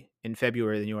money in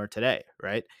February than you are today,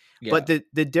 right? Yeah. But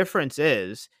the difference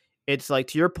is, it's like,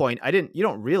 to your point, you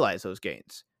don't realize those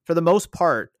gains. For the most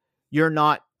part, you're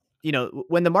not,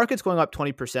 when the market's going up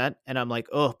 20% and I'm like,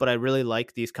 oh, but I really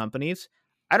like these companies,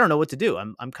 I don't know what to do.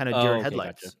 I'm kind of deer in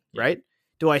headlights, gotcha. Right? Yeah.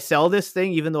 Do I sell this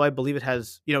thing even though I believe it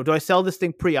has, do I sell this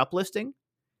thing pre-uplisting?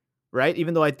 Right?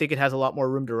 Even though I think it has a lot more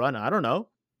room to run. I don't know.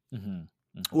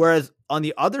 Whereas on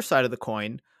the other side of the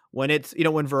coin, when it's,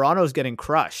 when Verano's getting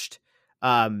crushed,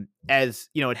 as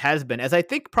it has been, as I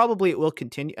think probably it will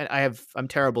continue. And I'm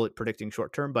terrible at predicting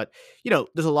short term, but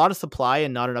there's a lot of supply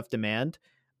and not enough demand.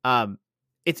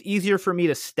 It's easier for me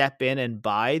to step in and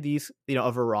buy these,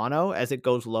 a Verano as it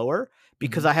goes lower,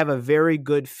 because I have a very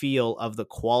good feel of the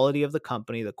quality of the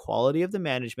company, the quality of the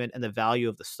management, and the value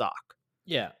of the stock.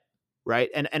 Yeah. right?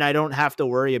 And I don't have to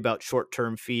worry about short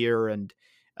term fear, and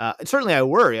certainly I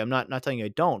worry. I'm not telling you I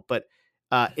don't, but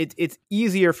it's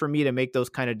easier for me to make those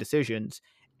kind of decisions,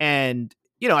 and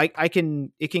I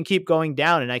can it can keep going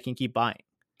down, and I can keep buying,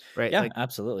 right? Yeah, Like,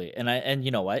 absolutely. And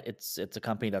you know what? It's a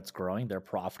company that's growing, they're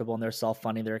profitable, and they're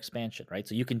self-funding their expansion, right?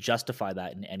 So you can justify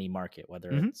that in any market,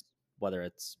 mhm, whether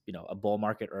it's a bull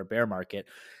market or a bear market.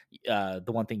 The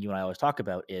one thing you and I always talk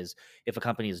about is if a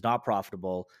company is not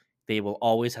profitable, they will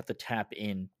always have to tap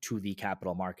into the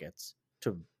capital markets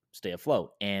to stay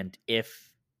afloat. And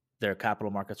if their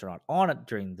capital markets are not on it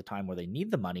during the time where they need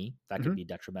the money, that could mhm. be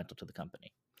detrimental to the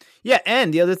company. Yeah,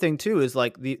 and the other thing too is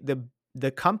like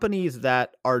the companies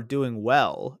that are doing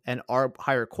well and are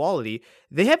higher quality,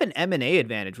 they have an M&A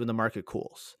advantage when the market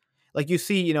cools. Like you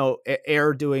see,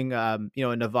 Air doing a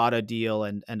Nevada deal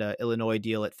and a Illinois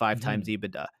deal at 5 times Mhm.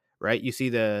 EBITDA, right? You see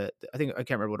I think I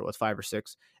can't remember what it was, 5 or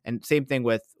 6. And same thing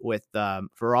with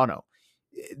Verano.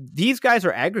 These guys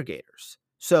are aggregators.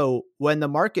 So when the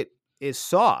market is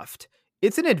soft,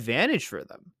 it's an advantage for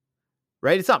them,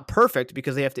 right? It's not perfect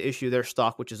because they have to issue their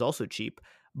stock, which is also cheap,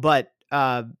 but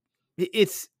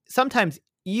it's sometimes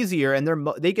easier, and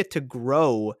they get to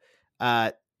grow.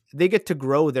 Uh, they get to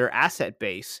grow their asset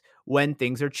base when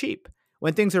things are cheap.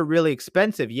 When things are really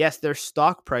expensive, yes, their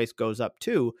stock price goes up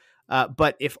too.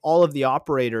 But if all of the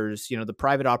operators, the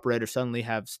private operators, suddenly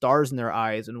have stars in their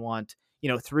eyes and want,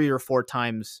 3 or 4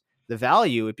 times the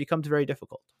value, it becomes very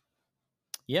difficult.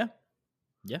 Yeah.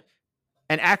 Yeah.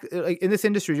 And like in this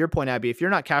industry, your point, Abby, if you're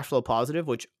not cash flow positive,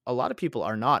 which a lot of people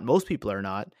are not, most people are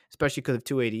not, especially because of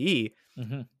 280E,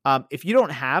 Mhm. if you don't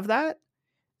have that,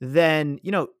 then,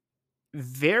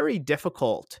 very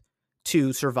difficult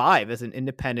to survive as an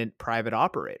independent private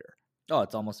operator. Oh,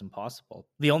 it's almost impossible.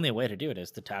 The only way to do it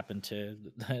is to tap into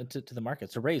to the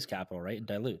markets to raise capital, right, and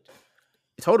dilute.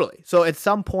 Totally. So at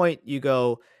some point you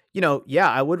go, yeah,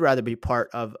 I would rather be part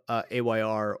of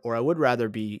AYR, or I would rather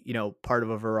be, part of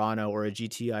a Verano or a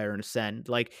GTI or an Ascend.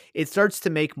 Like it starts to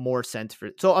make more sense for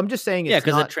it. So I'm just saying Yeah, it's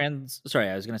because it not. trans. Sorry,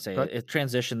 I was gonna say Go ahead. it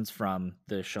transitions from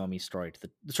the show me story to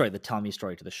the tell me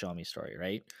story to the show me story,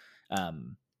 right?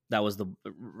 Um, that was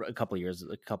a couple of years,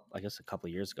 I guess a couple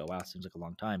of years ago. Wow, seems like a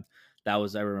long time. That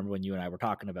was I remember when you and I were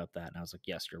talking about that, and I was like,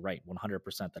 yes, you're right,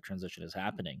 100%. That transition is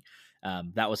happening.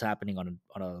 That was happening on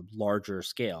a larger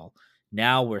scale.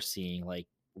 Now we're seeing like,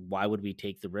 why would we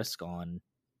take the risk on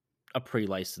a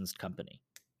pre-licensed company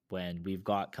when we've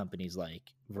got companies like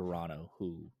Verano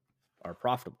who are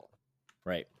profitable,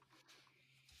 right?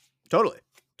 Totally.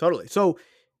 Totally. So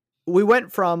we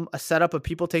went from a setup of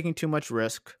people taking too much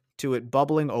risk to it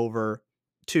bubbling over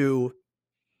to,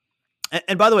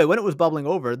 and by the way, when it was bubbling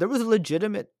over, there was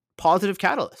legitimate positive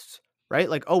catalysts, right?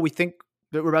 Like, oh, we think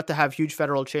that we're about to have huge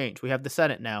federal change. We have the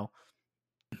Senate now.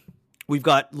 We've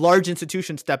got large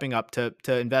institutions stepping up to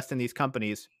invest in these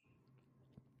companies.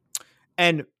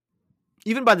 And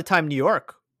even by the time New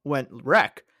York went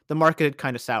wreck, the market had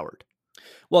kind of soured.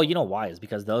 Well, you know why is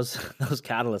because those those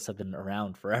catalysts have been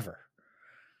around forever.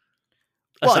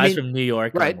 Well, I Aside mean, from New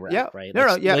York right. going wreck, Yeah. right? No,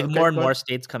 no. Yeah. Like Okay. more and Go ahead. more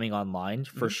states coming online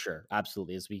for Mhm. sure.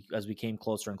 Absolutely. As we came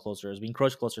closer and closer, as we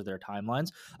encroached closer to their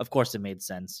timelines, of course it made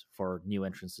sense for new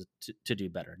entrants to do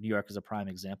better. New York is a prime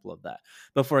example of that.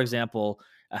 But for example,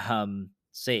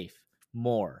 Safe,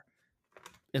 more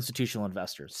institutional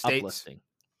investors, States. uplisting,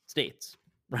 states.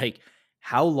 Like,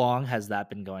 how long has that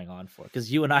been going on for?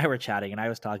 Because you and I were chatting, and I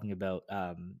was talking about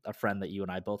a friend that you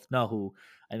and I both know who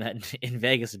I met in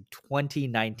Vegas in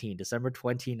 2019, December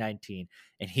 2019,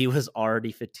 and he was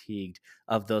already fatigued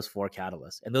of those four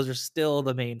catalysts. And those are still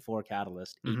the main four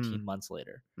catalysts Mm-hmm. 18 months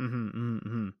later. Mm-hmm, mm-hmm,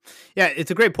 mm-hmm. Yeah,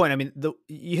 it's a great point. I mean,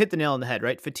 you hit the nail on the head,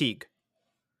 right? Fatigue.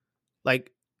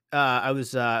 Like, I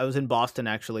was in Boston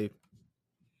actually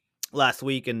last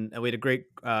week, and we had a great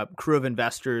crew of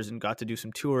investors and got to do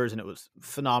some tours, and it was a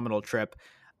phenomenal trip.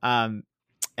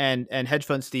 And hedge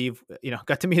fund Steve,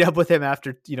 got to meet up with him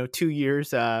after 2 years,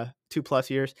 2+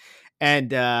 years,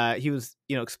 and he was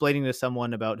explaining to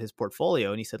someone about his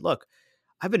portfolio, and he said, "Look,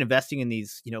 I've been investing in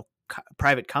these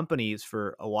private companies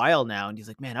for a while now," and he's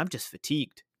like, "Man, I'm just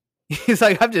fatigued." He's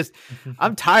like,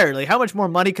 I'm tired. Like, how much more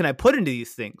money can I put into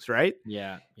these things, right?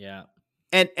 Yeah, yeah.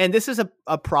 And this is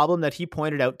a problem that he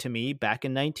pointed out to me back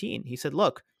in 19. He said,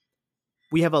 "Look,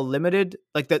 we have a limited,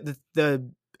 like,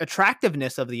 the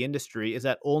attractiveness of the industry is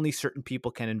that only certain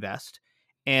people can invest,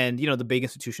 and the big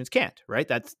institutions can't, right?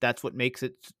 That's what makes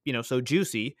it so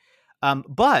juicy.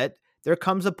 But there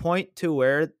comes a point to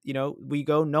where we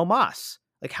go no mas.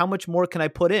 Like, how much more can I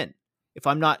put in if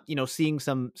I'm not seeing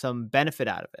some benefit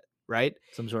out of it, right?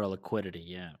 Some sort of liquidity.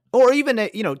 Yeah. Or even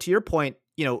to your point,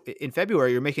 in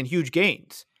February you're making huge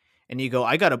gains, and you go,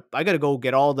 I gotta go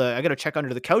get I gotta check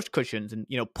under the couch cushions and,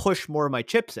 push more of my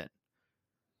chips in.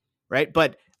 Right.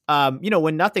 But,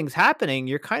 when nothing's happening,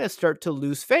 you kind of start to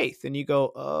lose faith and you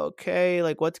go, okay,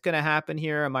 like what's going to happen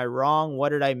here? Am I wrong? What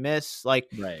did I miss? Like,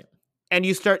 Right. and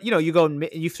you start,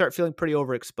 you start feeling pretty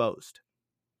overexposed.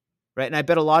 Right. And I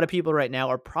bet a lot of people right now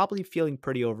are probably feeling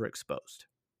pretty overexposed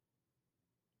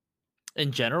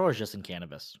In general, or just in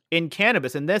cannabis? in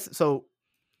cannabis. And so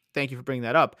thank you for bringing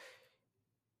that up.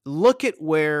 Look at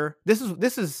where this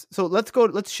is. So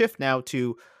let's shift now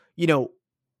to,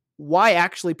 why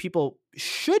actually people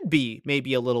should be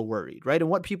maybe a little worried, right? And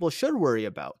what people should worry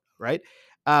about, right?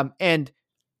 And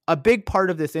a big part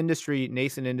of this industry,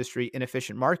 nascent industry,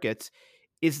 inefficient markets,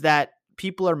 is that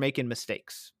people are making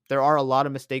mistakes. There are a lot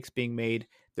of mistakes being made.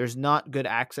 There's not good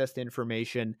access to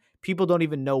information. People don't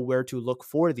even know where to look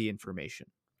for the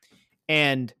information.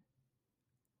 And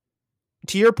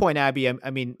to your point, Abby,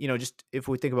 I mean, just if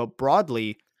we think about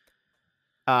broadly,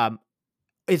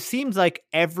 it seems like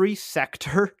every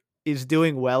sector is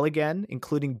doing well again,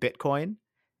 including Bitcoin,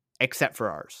 except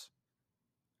for ours.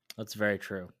 That's very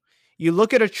true. You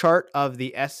look at a chart of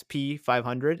the SP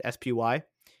 500, SPY,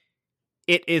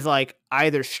 it is like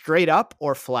either straight up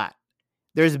or flat.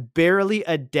 There's barely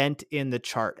a dent in the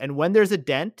chart. And when there's a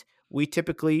dent, we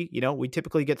typically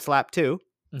get slapped too.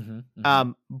 Mm-hmm,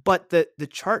 mm-hmm. But the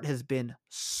chart has been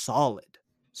solid.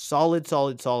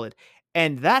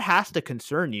 And that has to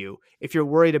concern you if you're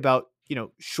worried about,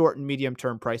 short and medium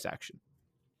term price action.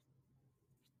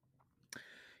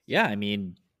 Yeah, I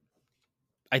mean,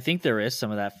 I think there is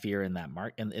some of that fear in that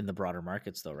in the broader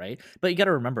markets, though, right? But you got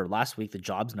to remember, last week the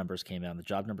jobs numbers came out, and the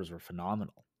job numbers were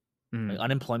phenomenal. Like,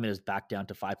 unemployment is back down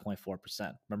to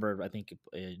 5.4%. Remember, I think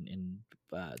in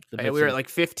we were at like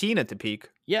 15 at the peak.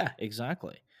 Yeah,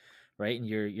 exactly. Right, and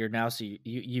you're now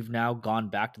you've now gone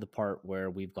back to the part where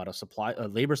we've got a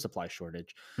labor supply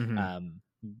shortage. Mm-hmm.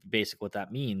 Basically, what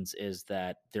that means is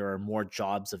that there are more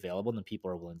jobs available than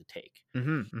people are willing to take.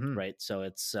 Mm-hmm. Mm-hmm. Right, so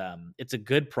it's a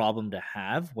good problem to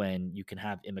have when you can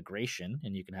have immigration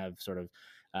and you can have sort of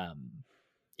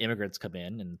immigrants come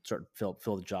in and sort of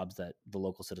fill the jobs that the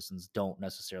local citizens don't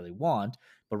necessarily want.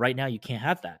 But right now, you can't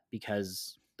have that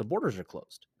because the borders are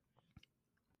closed.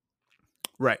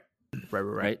 Right.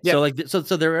 Yeah. So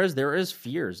there is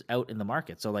fears out in the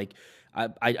market. So like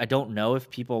I don't know if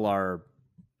people are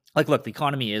like, look, the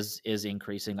economy is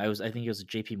increasing. I think it was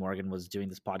JP Morgan was doing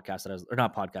this podcast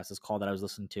this call that I was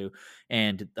listening to,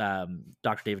 and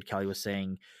Dr. David Kelly was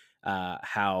saying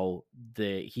how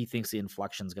he thinks the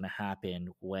inflection is going to happen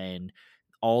when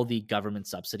all the government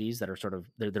subsidies that are sort of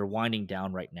they're winding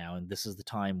down right now, and this is the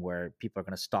time where people are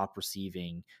going to stop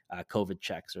receiving COVID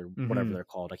checks or whatever they're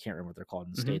called. I can't remember what they're called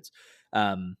in the States.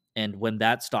 And when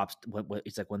that stops,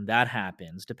 it's like when that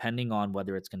happens, depending on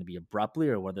whether it's going to be abruptly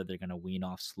or whether they're going to wean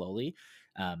off slowly,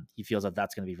 he feels that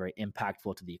that's going to be very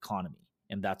impactful to the economy,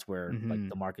 and that's where like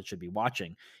the market should be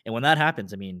watching. And when that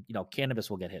happens, I mean,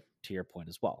 cannabis will get hit, to your point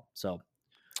as well. So.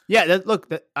 Yeah,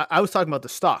 I was talking about the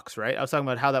stocks, right? I was talking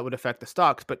about how that would affect the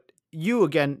stocks, but you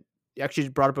again actually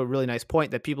brought up a really nice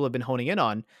point that people have been honing in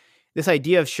on, this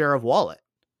idea of share of wallet,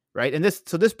 right? And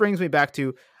this brings me back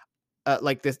to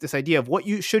like this idea of what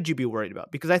should you be worried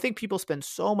about, because I think people spend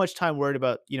so much time worried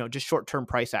about just short term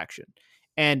price action,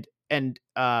 and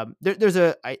there's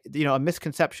a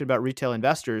misconception about retail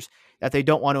investors that they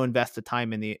don't want to invest the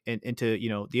time into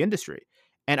the industry,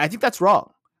 and I think that's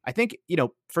wrong. I think,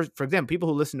 for example, people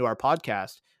who listen to our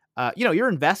podcast, you're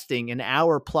investing an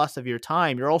hour plus of your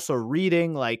time. You're also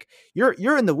reading, like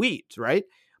you're in the weeds, right?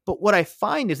 But what I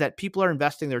find is that people are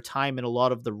investing their time in a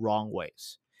lot of the wrong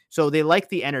ways. So they like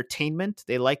the entertainment.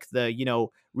 They like the,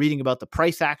 reading about the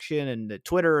price action and the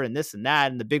Twitter and this and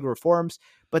that and the big reforms,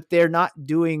 but they're not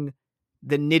doing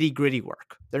the nitty gritty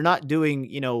work. They're not doing,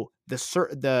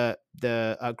 the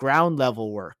ground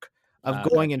level work of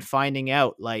going and finding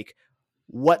out like,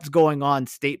 what's going on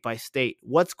state by state,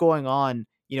 what's going on,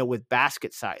 with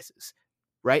basket sizes,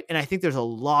 right? And I think there's a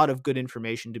lot of good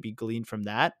information to be gleaned from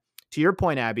that. To your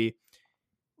point, Abby,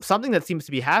 something that seems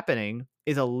to be happening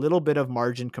is a little bit of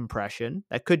margin compression.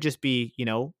 That could just be,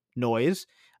 noise.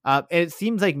 And it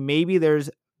seems like maybe there's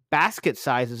basket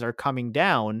sizes are coming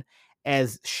down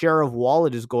as share of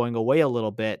wallet is going away a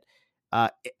little bit. I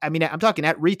mean, I'm talking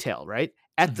at retail, right?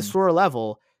 At the store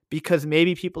level, because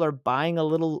maybe people are buying a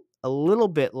little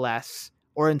bit less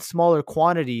or in smaller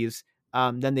quantities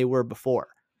than they were before.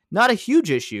 Not a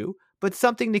huge issue, but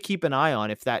something to keep an eye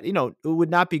on if that, it would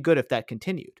not be good if that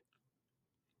continued.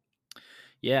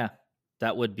 Yeah.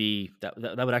 That would be that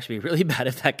would actually be really bad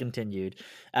if that continued.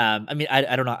 I mean,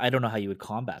 I don't know how you would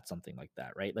combat something like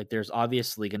that, right? Like, there's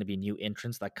obviously going to be new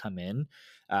entrants that come in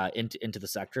into the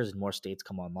sectors, and more states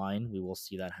come online. We will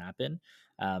see that happen.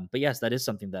 But yes, that is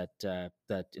something that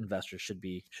that investors should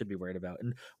be worried about.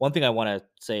 And one thing I want to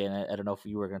say, and I don't know if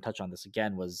you were going to touch on this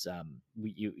again, was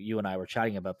you and I were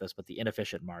chatting about this, but the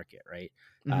inefficient market, right,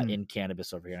 Mm-hmm. in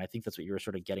cannabis over here. And I think that's what you were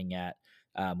sort of getting at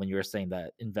when you were saying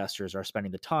that investors are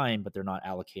spending the time, but they're not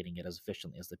allocating it as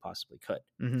efficiently as they possibly could,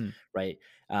 Mm-hmm. right?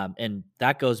 And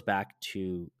that goes back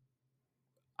to,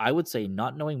 I would say,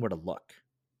 not knowing where to look,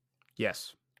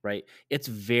 Yes. right? It's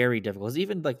very difficult. 'Cause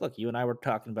even like, look, you and I were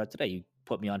talking about today. You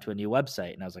put me onto a new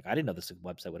website, and I was like, I didn't know this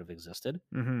website would have existed,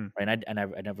 Mm-hmm. right?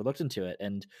 I never looked into it,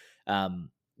 and um,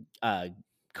 uh,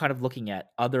 kind of looking at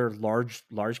other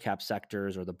large cap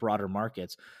sectors or the broader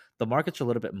markets, the markets are a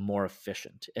little bit more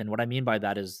efficient. And what I mean by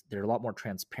that is they're a lot more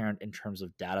transparent in terms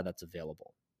of data that's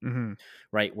available, Mm-hmm.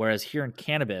 right? Whereas here in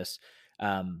cannabis,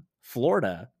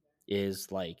 Florida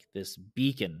is like this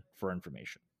beacon for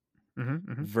information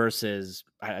Mm-hmm. Mm-hmm. versus,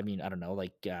 I mean, I don't know,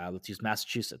 like let's use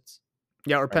Massachusetts,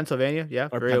 Yeah, or right? Pennsylvania. Yeah,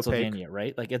 Or very opaque. Pennsylvania,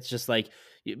 right? Like, it's just like,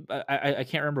 I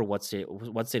can't remember what state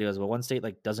it was, but one state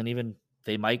like doesn't even,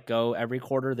 they might go every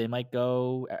quarter, they might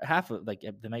go half of, like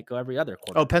they might go every other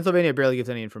Oh, quarter. Pennsylvania barely gives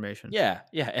any information. Yeah,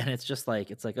 yeah, and it's just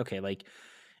like, it's like, okay, like,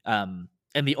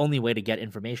 and the only way to get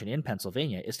information in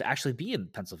Pennsylvania is to actually be in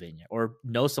Pennsylvania or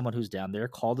know someone who's down there,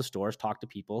 call the stores, talk to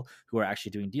people who are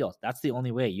actually doing deals. That's the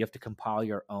only way. You have to compile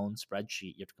your own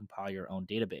spreadsheet, you have to compile your own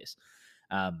database.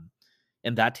 Um,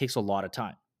 and that takes a lot of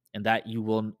time. And that you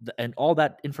will, and all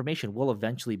that information will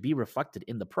eventually be reflected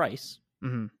in the price,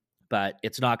 Mm-hmm. but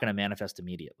it's not going to manifest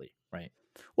immediately, right?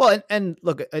 Well, and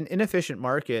look, an inefficient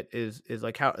market is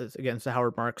like how is against the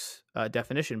Howard Marks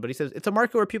definition, but he says it's a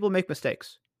market where people make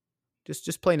mistakes,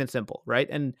 just plain and simple, right?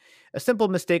 And a simple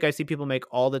mistake I see people make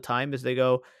all the time is they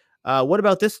go, "What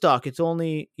about this stock? It's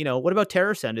only what about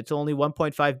TerraSend? It's only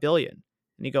 1.5 billion."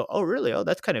 And you go, "Oh, really? Oh,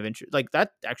 that's kind of interesting. Like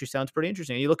that actually sounds pretty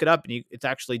interesting." And you look it up, and it's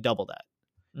actually double that.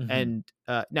 Mm-hmm. And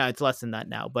now it's less than that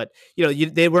now, but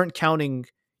they weren't counting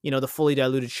the fully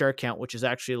diluted share count, which is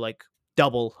actually like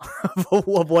double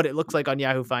of what it looks like on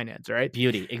Yahoo Finance, right?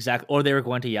 Beauty, exactly. Or they were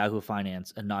going to Yahoo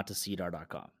Finance and not to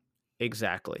CDAR.com.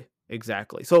 Exactly.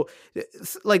 So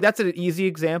like that's an easy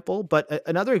example, but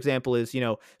another example is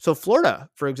so Florida,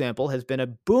 for example, has been a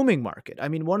booming market. I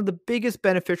mean, one of the biggest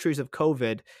beneficiaries of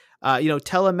COVID,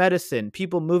 telemedicine,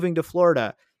 people moving to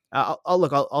Florida.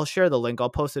 I'll share the link. I'll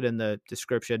post it in the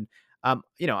description.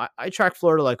 I track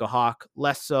Florida like a hawk,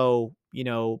 less so,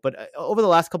 but over the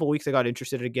last couple of weeks, I got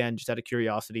interested again, just out of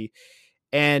curiosity.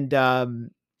 And,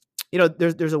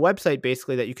 there's a website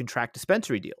basically that you can track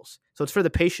dispensary deals. So it's for the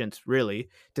patients really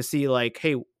to see like,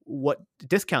 hey, what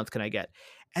discounts can I get?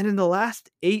 And in the last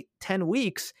 8-10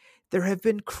 weeks, there have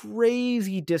been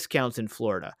crazy discounts in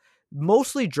Florida,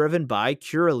 mostly driven by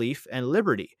Curaleaf and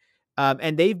Liberty.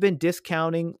 And they've been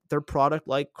discounting their product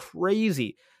like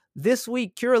crazy. This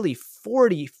week, Curaleaf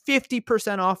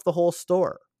 40-50% off the whole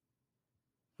store,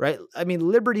 right? I mean,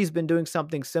 Liberty's been doing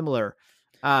something similar.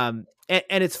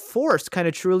 And it's forced kind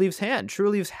of Truliev's hand.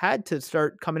 Truliev's had to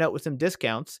start coming out with some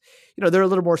discounts. They're a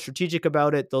little more strategic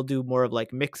about it. They'll do more of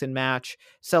like mix and match,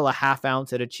 sell a half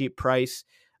ounce at a cheap price.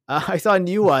 I saw a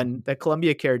new one that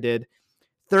Columbia Care did,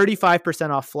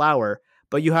 35% off flour,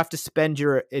 but you have to spend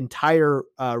your entire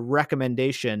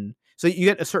recommendation. So you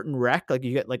get a certain rec, like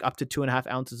you get like up to 2.5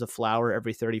 ounces of flour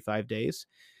every 35 days.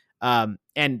 And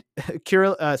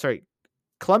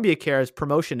Columbia Care's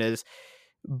promotion is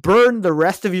burn the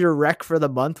rest of your rec for the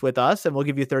month with us, and we'll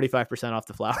give you 35% off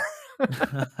the flour.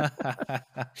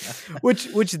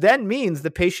 which then means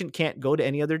the patient can't go to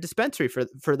any other dispensary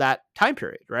for that time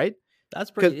period, right?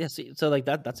 That's pretty. Yeah, see, so like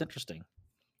that's interesting.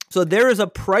 So there is a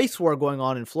price war going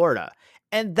on in Florida,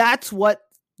 and that's what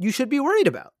you should be worried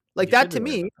about. Like You that should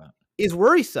be to worried me about that. is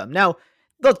worrisome. Now,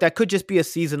 look, that could just be a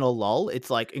seasonal lull. It's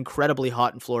like incredibly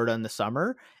hot in Florida in the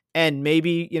summer. And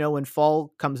maybe, when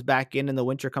fall comes back in and the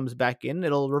winter comes back in,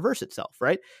 it'll reverse itself,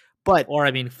 right? But Or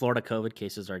I mean, Florida COVID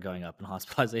cases are going up and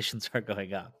hospitalizations are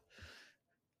going up.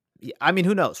 I mean,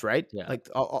 who knows, right? Yeah. Like,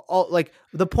 like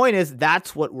the point is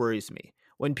that's what worries me.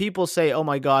 When people say, "Oh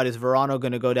my God, is Verano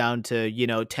going to go down to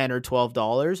 $10 or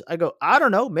 $12?" I go, I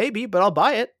don't know, maybe, but I'll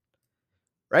buy it.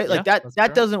 Right? Yeah, Like that that's that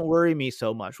fair. doesn't worry me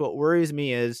so much. What worries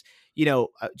me is,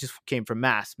 just came from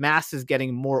Mass. Mass is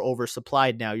getting more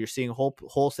oversupplied now. You're seeing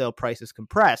wholesale prices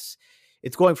compress.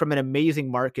 It's going from an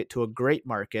amazing market to a great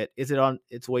market. Is it on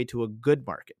its way to a good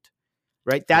market?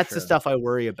 Right? For That's the sure. stuff I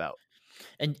worry about.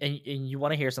 And you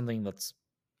want to hear something that's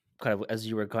kind of as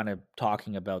you were kind of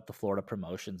talking about the Florida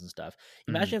promotions and stuff.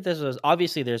 Mhm. Imagine if this was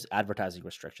obviously there's advertising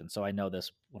restrictions, so I know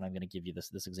this when I'm going to give you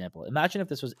this example. Imagine if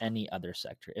this was any other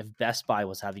sector. If Best Buy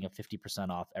was having a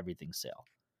 50% off everything sale,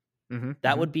 Mhm.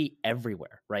 that Mhm. would be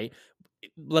everywhere, right?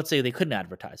 Let's say they couldn't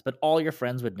advertise, but all your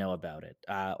friends would know about it,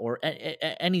 or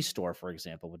any store, for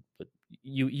example, would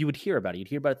you would hear about it. You'd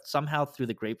hear about it somehow through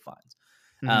the grapevines.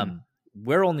 Mhm. Um,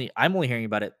 I'm only hearing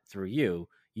about it through you.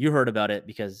 You heard about it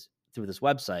because through this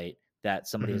website that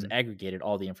somebody has Mhm. aggregated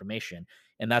all the information,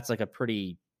 and that's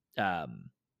um,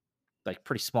 like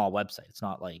pretty small website. It's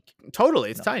not like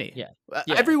Totally, it's tiny. yeah, yeah.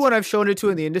 It's Everyone I've shown it to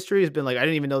in the industry has been like, "I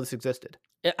didn't even know this existed."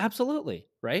 Yeah, absolutely,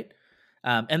 right?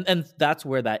 And that's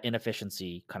where that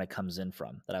inefficiency kind of comes in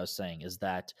from that I was saying is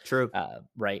that True.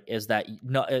 right is that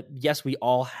no yes we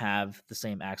all have the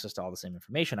same access to all the same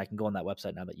information. I can go on that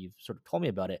website now that you've sort of told me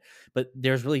about it, but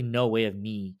there's really no way of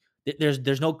me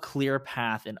there's no clear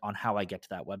path on how I get to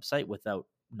that website without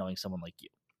knowing someone like you.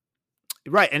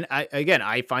 Right, and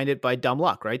I find it by dumb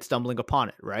luck, right? Stumbling upon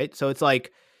it, right? So it's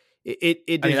like it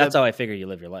I mean, is that's a how I figure you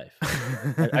live your life.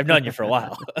 I've known you for a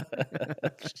while.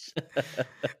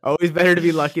 always better to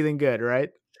be lucky than good, right?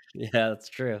 Yeah, that's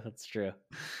true. That's true.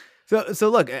 So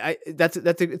look,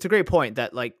 it's a great point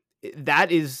that like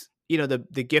that is,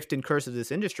 the gift and curse of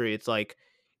this industry. It's like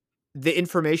the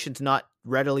information's not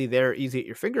readily there, easy at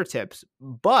your fingertips.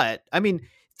 But I mean,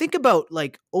 think about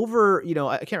like over,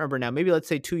 I can't remember now, maybe let's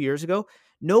say 2 years ago,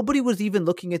 nobody was even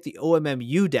looking at the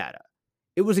OMMU data.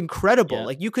 It was incredible. Yeah.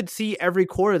 Like you could see every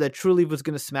quarter that Truly was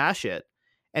going to smash it.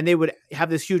 And they would have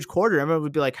this huge quarter. Everyone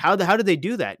would be like, how did they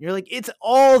do that? And you're like, it's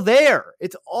all there.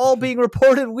 It's all being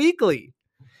reported weekly.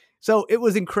 So it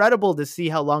was incredible to see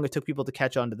how long it took people to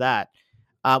catch on to that,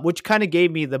 which kind of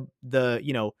gave me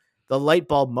the light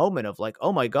bulb moment of like,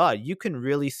 oh my god, you can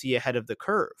really see ahead of the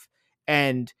curve,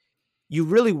 and you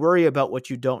really worry about what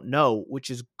you don't know, which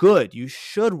is good. You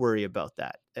should worry about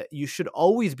that. You should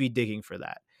always be digging for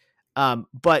that,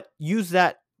 but use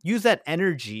that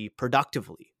energy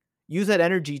productively. Use that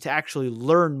energy to actually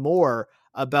learn more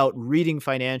about reading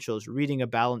financials, reading a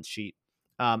balance sheet,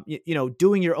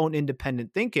 doing your own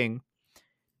independent thinking.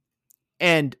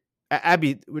 And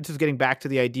Abby, which is getting back to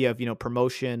the idea of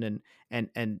promotion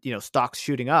and stocks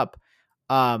shooting up.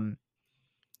 Um,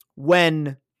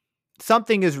 when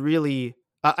something is really,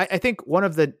 I think one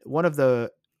of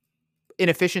the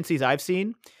inefficiencies I've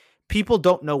seen, people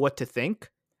don't know what to think.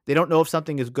 They don't know if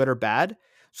something is good or bad,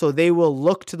 so they will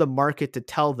look to the market to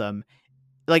tell them.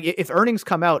 Like if earnings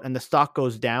come out and the stock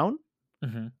goes down,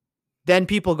 Hmm. then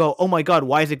people go, "Oh my god,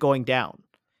 why is it going down?"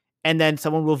 And then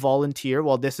someone will volunteer,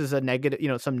 well, this is a negative,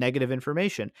 some negative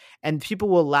information, and people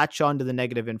will latch on to the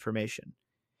negative information.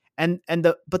 And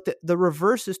the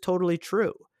reverse is totally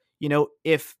true.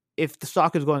 If the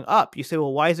stock is going up, you say,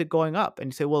 well, why is it going up? And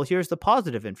you say, well, here's the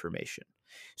positive information.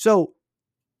 So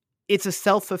it's a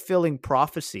self-fulfilling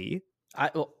prophecy.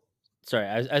 Well, sorry,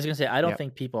 I was gonna say I don't Yeah.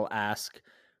 think people ask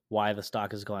why the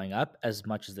stock is going up as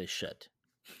much as they should.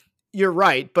 You're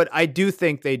right, but I do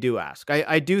think they do ask.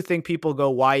 I do think people go,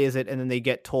 why is it? And then they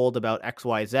get told about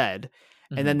XYZ,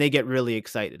 and then Hmm. they get really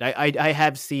excited. I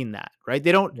have seen that, right?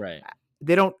 Right,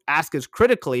 They don't ask as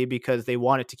critically because they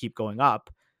want it to keep going up.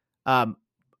 Um,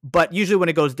 but usually when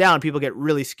it goes down, people get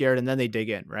really scared and then they dig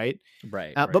in, right?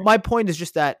 right, But right. my point is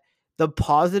just that the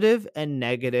positive and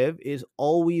negative is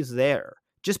always there.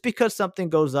 Just because something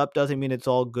goes up doesn't mean it's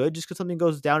all good. Just because something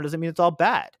goes down doesn't mean it's all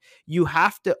bad. You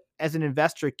have to, as an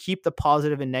investor, keep the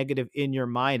positive and negative in your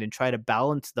mind and try to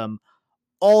balance them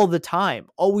all the time.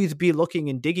 Always be looking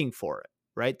and digging for it,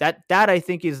 right? That I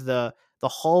think is the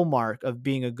hallmark of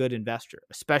being a good investor,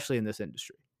 especially in this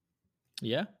industry.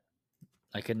 Yeah,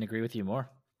 I couldn't agree with you more.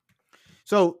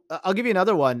 So I'll give you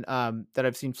another one that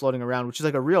I've seen floating around, which is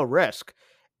like a real risk.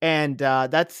 And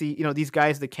that's these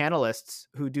guys, the Canalists,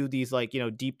 who do these like,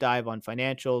 deep dive on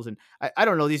financials. And I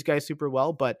don't know these guys super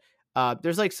well, but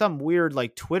there's like some weird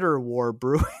like Twitter war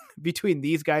brewing between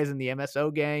these guys and the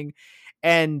MSO gang.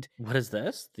 And What is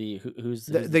this? the, Who's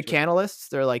the the Canalists,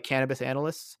 they're like cannabis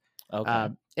analysts. Okay.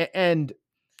 And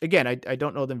again, I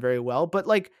don't know them very well, but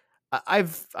like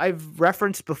I've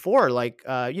referenced before, like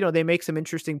they make some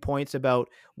interesting points about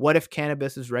what if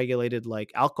cannabis is regulated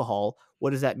like alcohol?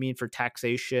 What does that mean for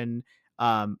taxation,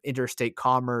 interstate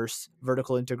commerce,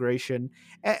 vertical integration?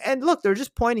 And look, they're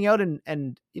just pointing out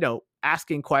and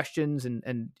asking questions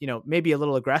and maybe a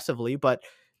little aggressively, but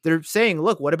they're saying,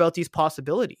 look, what about these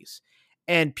possibilities?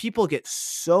 And people get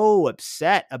so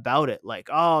upset about it, like,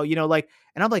 oh, like,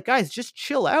 and I'm like, guys, just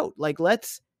chill out. Like,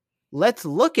 let's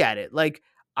look at it. Like,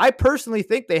 I personally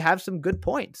think they have some good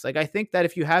points. Like, I think that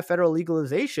if you have federal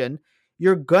legalization,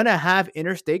 you're gonna have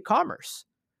interstate commerce.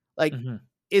 Like, Hmm.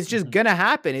 it's just Hmm. gonna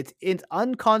happen. It's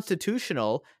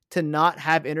unconstitutional to not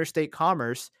have interstate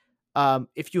commerce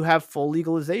if you have full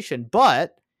legalization,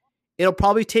 but it'll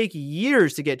probably take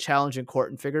years to get challenged in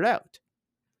court and figured out.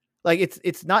 Like,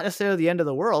 it's not necessarily the end of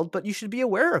the world, but you should be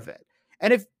aware of it.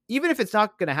 And if even if it's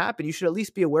not going to happen, you should at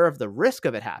least be aware of the risk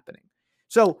of it happening.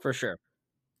 So For sure.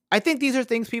 I think these are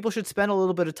things people should spend a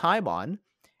little bit of time on.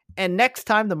 And next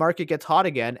time the market gets hot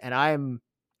again, and I'm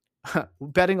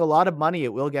betting a lot of money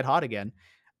it will get hot again,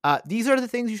 these are the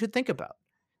things you should think about.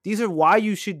 These are why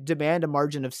you should demand a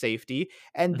margin of safety,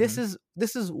 and Hmm.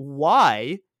 this is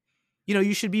why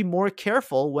you should be more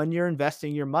careful when you're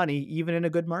investing your money, even in a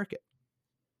good market.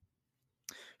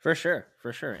 For sure,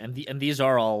 for sure, and these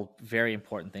are all very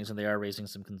important things, and they are raising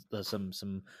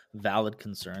some valid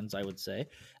concerns, I would say.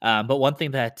 But one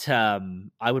thing that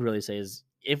I would really say is,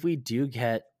 if we do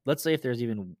get, let's say, if there's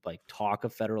even like talk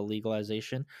of federal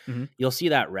legalization, Mm-hmm. you'll see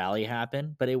that rally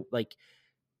happen. But it like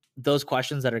those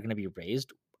questions that are going to be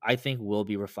raised, I think, will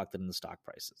be reflected in the stock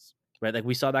prices, right? Like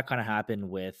we saw that kind of happen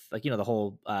with like the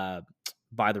whole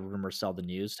buy the rumor, sell the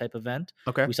news type event.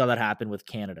 Okay. We saw that happen with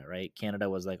Canada, right? Canada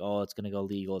was like, oh, it's going to go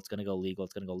legal, it's going to go legal,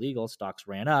 it's going to go legal. Stocks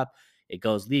ran up. It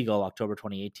goes legal October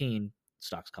 2018.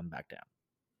 Stocks come back down,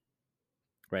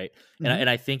 right? Mm-hmm. And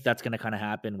I think that's going to kind of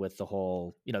happen with the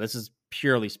whole. This is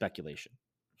purely speculation.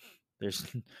 There's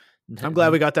I'm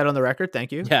glad we got that on the record.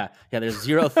 Thank you. yeah, there's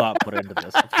zero thought put into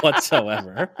this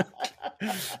whatsoever.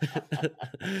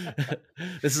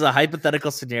 This is a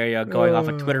hypothetical scenario going off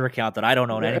a Twitter account that I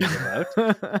don't own anything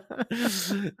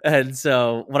about. And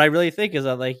so what I really think is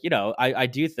that, like, I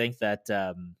do think that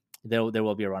there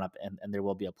will be a run up, and there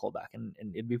will be a pullback, and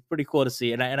it'd be pretty cool to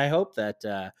see. And I hope that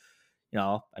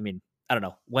I mean, I don't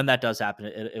know when that does happen.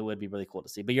 It would be really cool to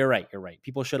see. But you're right.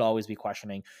 People should always be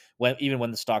questioning even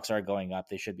when the stocks are going up.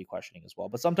 They should be questioning as well.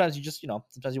 But sometimes you just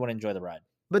sometimes you want to enjoy the ride.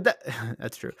 But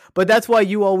that's true. But that's why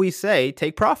you always say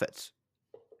take profits.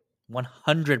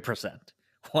 100%,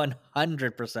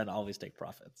 100% always take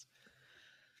profits.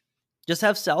 Just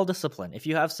have sell discipline. If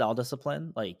you have sell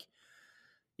discipline, like,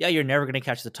 yeah, you're never going to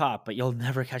catch the top, but you'll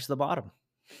never catch the bottom.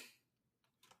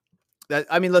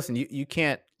 I mean, listen, you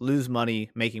can't lose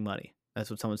money making money. That's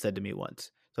what someone said to me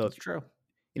once. So That's true.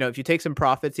 If you take some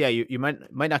profits, yeah, you might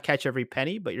not catch every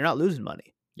penny, but you're not losing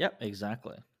money. Yep,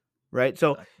 exactly. Right.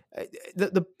 So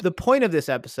the point of this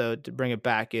episode, to bring it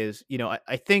back, is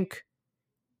I think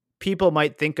people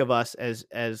might think of us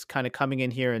as kind of coming in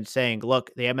here and saying,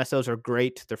 look, the MSOs are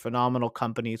great, they're phenomenal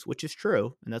companies, which is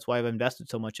true, and that's why I've invested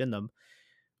so much in them.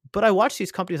 But I watch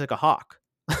these companies like a hawk.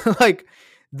 Like,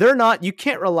 they're not, you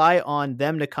can't rely on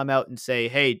them to come out and say,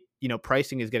 hey,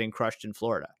 pricing is getting crushed in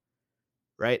Florida.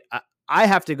 Right. I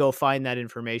have to go find that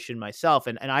information myself,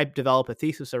 and I develop a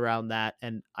thesis around that.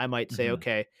 And I might say,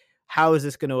 okay, how is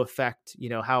this going to affect,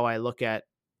 how I look at,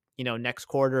 next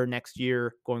quarter, next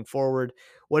year, going forward?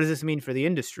 What does this mean for the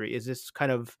industry? Is this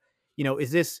kind of,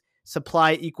 is this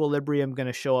supply equilibrium going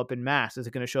to show up in Mass? Is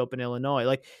it going to show up in Illinois?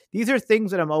 Like, these are things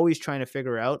that I'm always trying to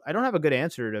figure out. I don't have a good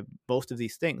answer to most of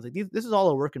these things. Like, this is all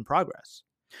a work in progress.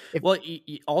 Well,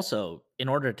 also, in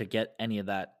order to get any of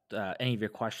that, any of your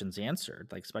questions answered,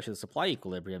 like especially the supply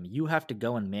equilibrium, you have to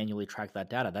go and manually track that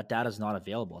data. That data is not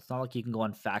available. It's not like you can go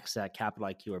on FactSet, Capital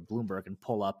IQ, or Bloomberg and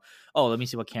pull up, oh, let me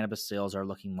see what cannabis sales are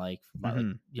looking like,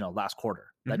 last quarter.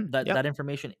 That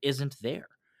information isn't there.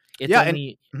 It's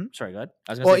only. Sorry, go ahead.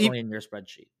 I was going to say it's only in your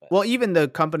spreadsheet. But. Well, even the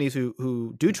companies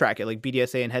who do track it, like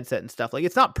BDSA and Headset and stuff, like,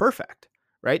 it's not perfect,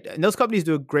 right? And those companies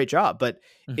do a great job, but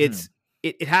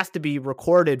it has to be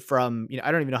recorded from,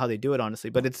 I don't even know how they do it,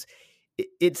 honestly, but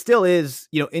it still is,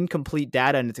 incomplete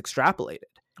data, and it's extrapolated.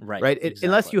 Right. Exactly.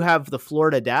 Unless you have the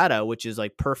Florida data, which is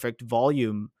like perfect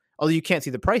volume, although you can't see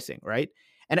the pricing. Right.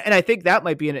 And I think that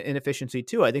might be an inefficiency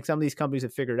too. I think some of these companies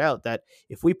have figured out that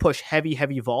if we push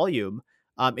heavy volume,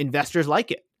 investors like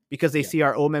it because they see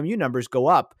our OMMU numbers go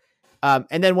up.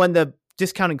 And then when the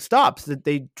discounting stops, that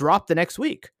they drop the next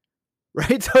week.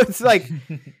 Right. So it's like,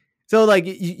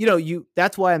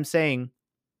 that's why I'm saying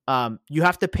you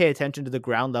have to pay attention to the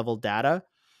ground level data.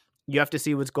 You have to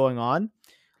see what's going on.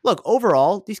 Look,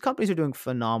 overall, these companies are doing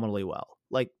phenomenally well.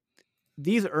 Like,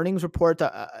 these earnings reports,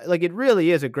 like, it really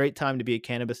is a great time to be a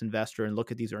cannabis investor and look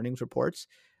at these earnings reports.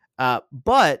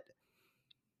 But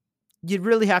you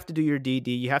really have to do your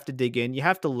DD. You have to dig in. You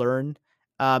have to learn.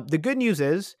 The good news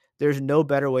is there's no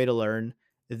better way to learn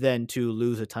than to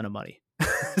lose a ton of money.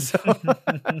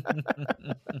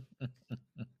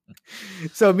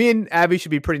 So me and Abby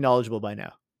should be pretty knowledgeable by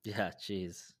now. Yeah,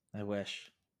 geez. I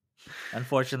wish.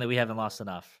 Unfortunately, we haven't lost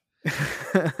enough.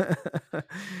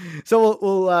 So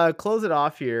we'll close it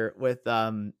off here with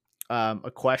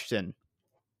a question.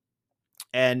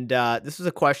 And this is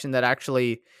a question that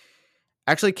actually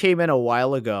came in a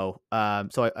while ago.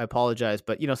 So I apologize,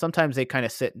 but sometimes they kind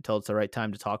of sit until it's the right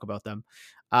time to talk about them.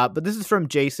 But this is from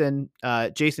Jason,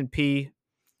 Jason P.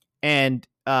 And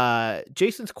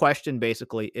Jason's question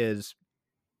basically is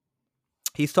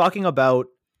he's talking about,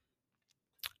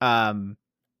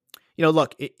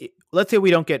 look, let's say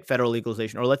we don't get federal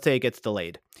legalization, or let's say it gets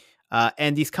delayed.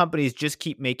 And these companies just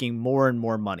keep making more and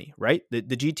more money, right? The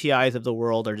GTIs of the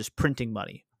world are just printing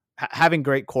money, having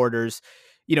great quarters,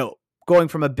 going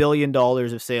from $1 billion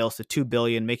of sales to 2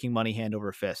 billion, making money hand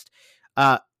over fist.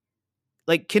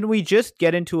 Can we just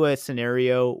get into a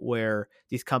scenario where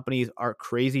these companies are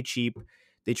crazy cheap?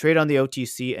 They trade on the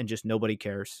OTC and just nobody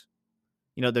cares.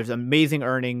 There's amazing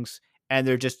earnings and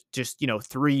they're just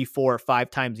 3, 4, 5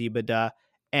 times EBITDA,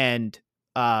 and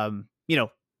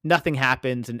nothing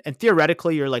happens. And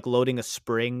theoretically, you're like loading a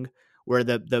spring where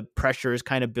the pressure is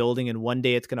kind of building, and one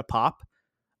day it's going to pop.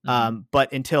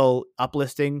 But until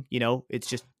uplisting, it's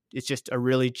just a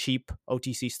really cheap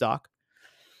OTC stock.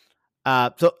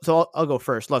 So I'll go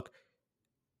first. Look,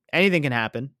 anything can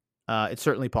happen. It's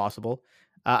certainly possible.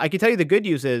 I can tell you the good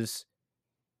news is,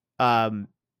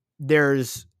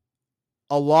 there's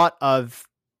a lot of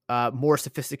more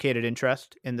sophisticated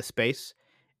interest in the space,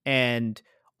 and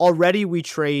already we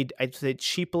trade, I'd say,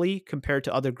 cheaply compared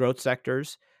to other growth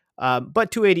sectors.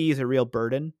 But 280 is a real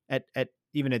burden at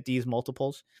even at these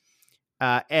multiples.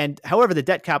 And however, the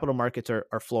debt capital markets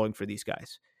are flowing for these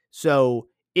guys. So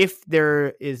if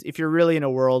you're really in a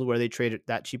world where they trade at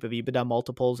that cheap of EBITDA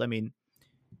multiples, I mean,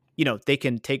 they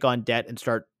can take on debt and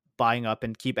start buying up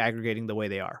and keep aggregating the way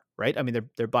they are, right? I mean,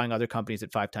 they're buying other companies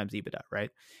at 5 times EBITDA, right?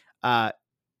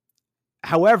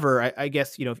 However, I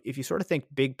guess, if you sort of think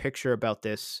big picture about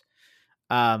this,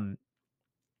 in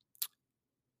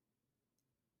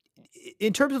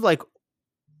terms of like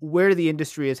where the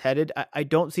industry is headed, I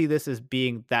don't see this as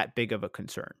being that big of a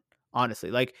concern, honestly.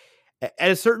 Like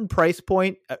at a certain price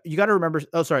point, you got to remember.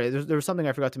 Oh, sorry, there was something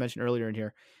I forgot to mention earlier in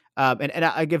here, and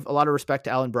I give a lot of respect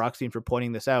to Alan Brochstein for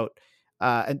pointing this out,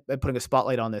 and putting a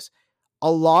spotlight on this.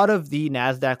 A lot of the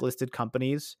NASDAQ listed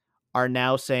companies are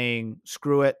now saying,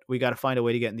 screw it, we got to find a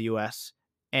way to get in the US.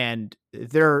 And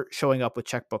they're showing up with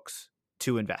checkbooks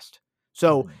to invest.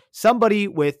 So somebody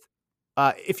with,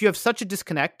 if you have such a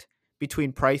disconnect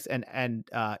between price and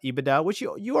EBITDA, which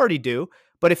you already do,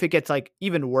 but if it gets like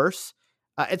even worse,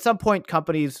 at some point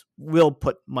companies will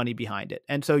put money behind it.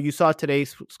 And so you saw today,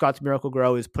 Scotts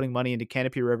Miracle-Gro is putting money into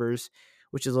Canopy Rivers,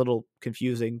 which is a little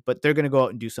confusing, but they're going to go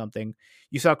out and do something.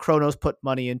 You saw Cronos put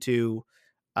money into,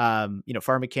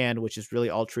 PharmaCann, which is really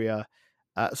Altria.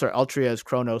 Altria is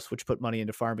Cronos, which put money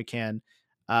into PharmaCann.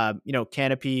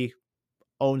 Canopy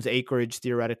owns Acreage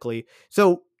theoretically.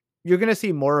 So you're going to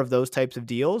see more of those types of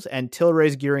deals, and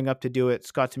Tilray's gearing up to do it.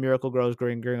 Scotts Miracle-Gro is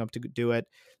gearing up to do it.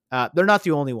 They're not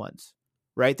the only ones,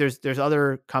 right? There's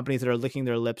other companies that are licking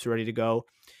their lips ready to go.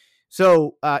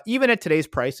 So even at today's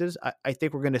prices, I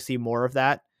think we're going to see more of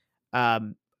that.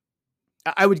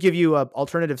 I would give you an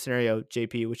alternative scenario,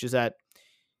 JP, which is that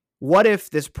what if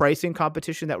this pricing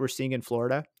competition that we're seeing in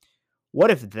Florida,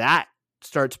 what if that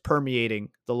starts permeating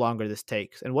the longer this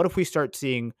takes? And what if we start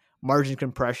seeing margin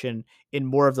compression in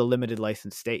more of the limited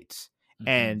license states?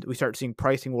 And we start seeing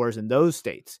pricing wars in those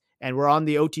states, and we're on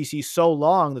the OTC so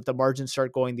long that the margins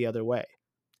start going the other way,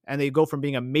 and they go from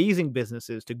being amazing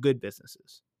businesses to good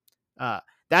businesses.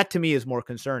 That to me is more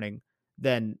concerning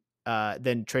than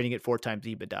trading at 4 times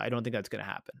EBITDA. I don't think that's going to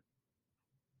happen.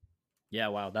 Yeah,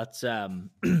 wow, that's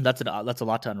that's a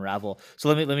lot to unravel.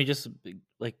 So let me just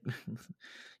like,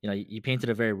 you painted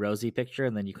a very rosy picture,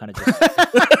 and then you kind of just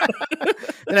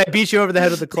then I beat you over the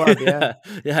head with the club. Yeah,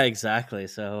 yeah, exactly.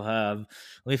 So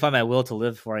let me find my will to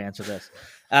live before I answer this.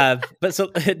 But so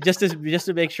just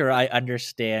to make sure I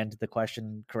understand the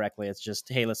question correctly, it's just,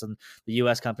 hey, listen, the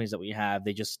U.S. companies that we have,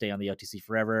 they just stay on the OTC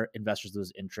forever. Investors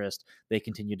lose interest. They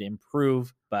continue to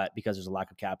improve, but because there's a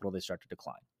lack of capital, they start to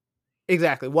decline.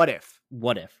 Exactly. What if?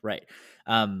 Right.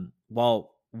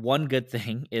 Well, one good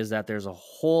thing is that there's a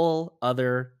whole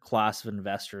other class of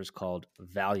investors called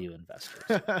value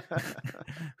investors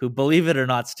who, believe it or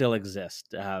not, still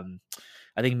exist. I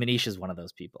think Manish is one of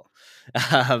those people.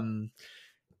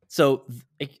 So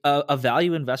a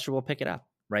value investor will pick it up,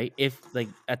 right? If, like,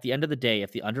 at the end of the day,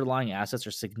 if the underlying assets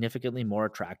are significantly more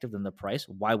attractive than the price,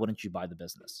 why wouldn't you buy the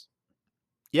business?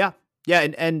 Yeah. Yeah,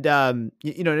 and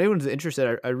anyone's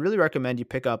interested, I really recommend you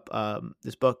pick up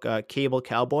this book, Cable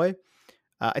Cowboy.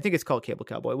 I think it's called Cable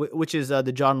Cowboy, which is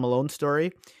the John Malone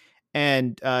story.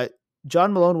 And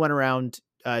John Malone went around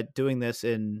doing this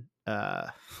in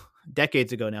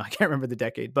decades ago now. I can't remember the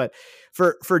decade, but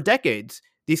for decades,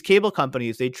 these cable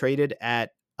companies, they traded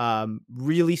at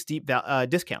really steep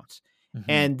discounts.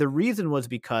 And the reason was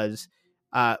because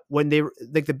when they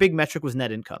like the big metric was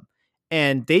net income,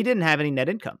 and they didn't have any net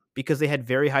income because they had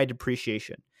very high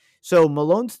depreciation. So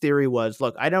Malone's theory was,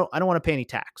 look, I don't want to pay any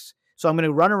tax. So I'm going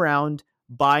to run around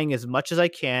buying as much as I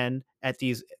can at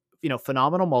these,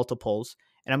 phenomenal multiples.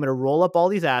 And I'm going to roll up all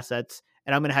these assets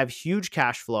and I'm going to have huge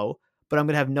cash flow, but I'm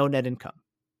going to have no net income.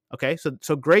 Okay.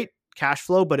 So great cash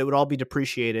flow, but it would all be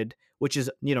depreciated, which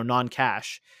is,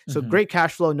 non-cash. So great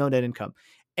cash flow, no net income.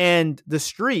 And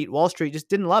Wall Street just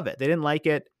didn't love it. They didn't like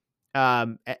it.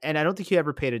 And I don't think he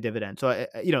ever paid a dividend. So,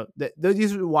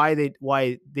 these are why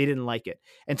they didn't like it.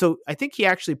 And so I think he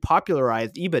actually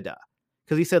popularized EBITDA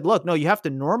because he said, look, no, you have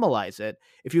to normalize it.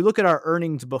 If you look at our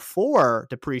earnings before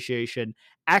depreciation,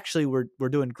 actually we're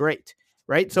doing great.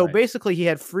 Right. So basically he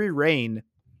had free reign.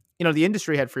 The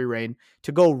industry had free reign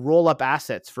to go roll up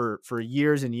assets for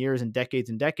years and years and decades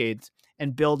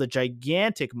and build a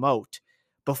gigantic moat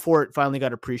before it finally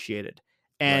got appreciated.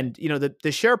 And,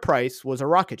 the share price was a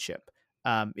rocket ship,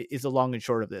 is the long and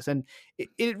short of this. And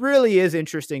it really is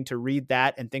interesting to read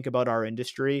that and think about our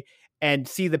industry and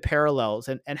see the parallels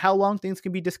and how long things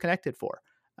can be disconnected for.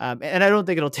 And I don't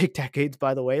think it'll take decades,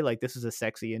 by the way. Like, this is a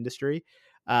sexy industry.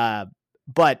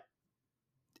 But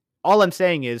all I'm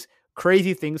saying is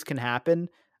crazy things can happen.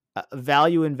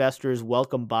 Value investors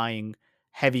welcome buying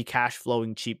heavy cash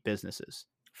flowing, cheap businesses.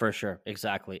 For sure.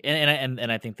 Exactly.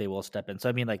 And I think they will step in. So,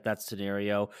 I mean, like that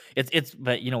scenario,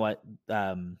 but you know what,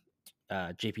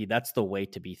 JP, that's the way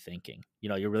to be thinking.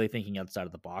 You're really thinking outside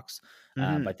of the box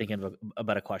by thinking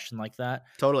about a question like that.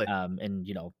 Totally. And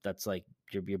that's like,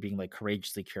 you're being like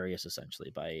courageously curious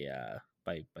essentially by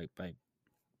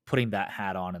putting that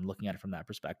hat on and looking at it from that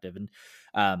perspective.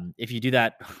 And if you do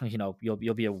that, you'll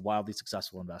be a wildly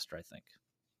successful investor, I think.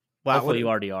 Wow. Hopefully you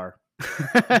already are.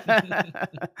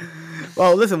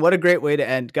 Well, listen, what a great way to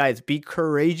end. Guys, be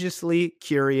courageously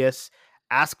curious,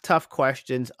 ask tough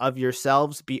questions of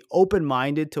yourselves, be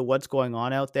open-minded to what's going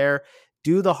on out there,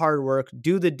 do the hard work,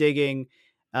 do the digging.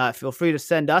 Feel free to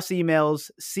send us emails,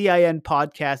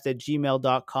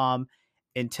 cinpodcast@gmail.com.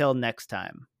 Until next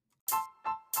time.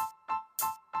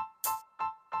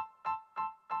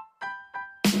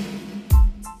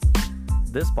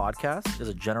 This podcast is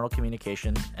a general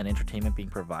communication and entertainment being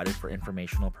provided for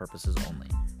informational purposes only.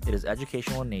 It is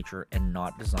educational in nature and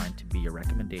not designed to be a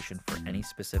recommendation for any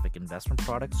specific investment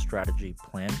product, strategy,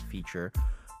 plan, feature,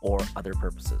 or other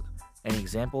purposes. Any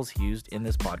examples used in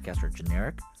this podcast are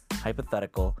generic,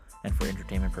 hypothetical, and for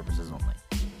entertainment purposes only.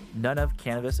 None of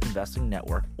Cannabis Investing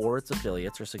Network or its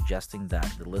affiliates are suggesting that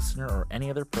the listener or any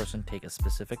other person take a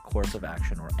specific course of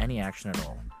action or any action at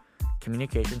all.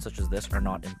 Communications such as this are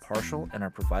not impartial and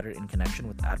are provided in connection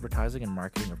with advertising and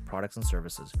marketing of products and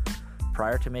services.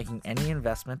 Prior to making any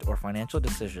investment or financial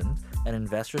decisions, an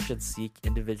investor should seek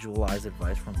individualized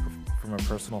advice from a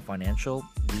personal financial,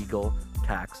 legal,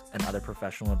 tax, and other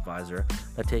professional advisor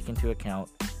that take into account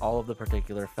all of the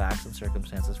particular facts and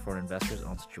circumstances for an investor's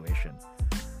own situation.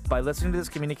 By listening to this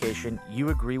communication, you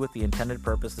agree with the intended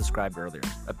purpose described earlier.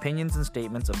 Opinions and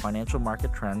statements of financial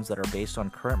market trends that are based on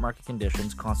current market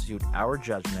conditions constitute our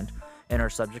judgment and are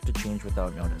subject to change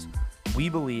without notice. We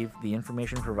believe the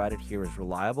information provided here is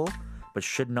reliable, but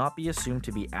should not be assumed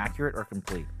to be accurate or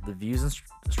complete. The views and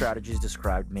strategies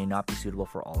described may not be suitable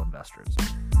for all investors.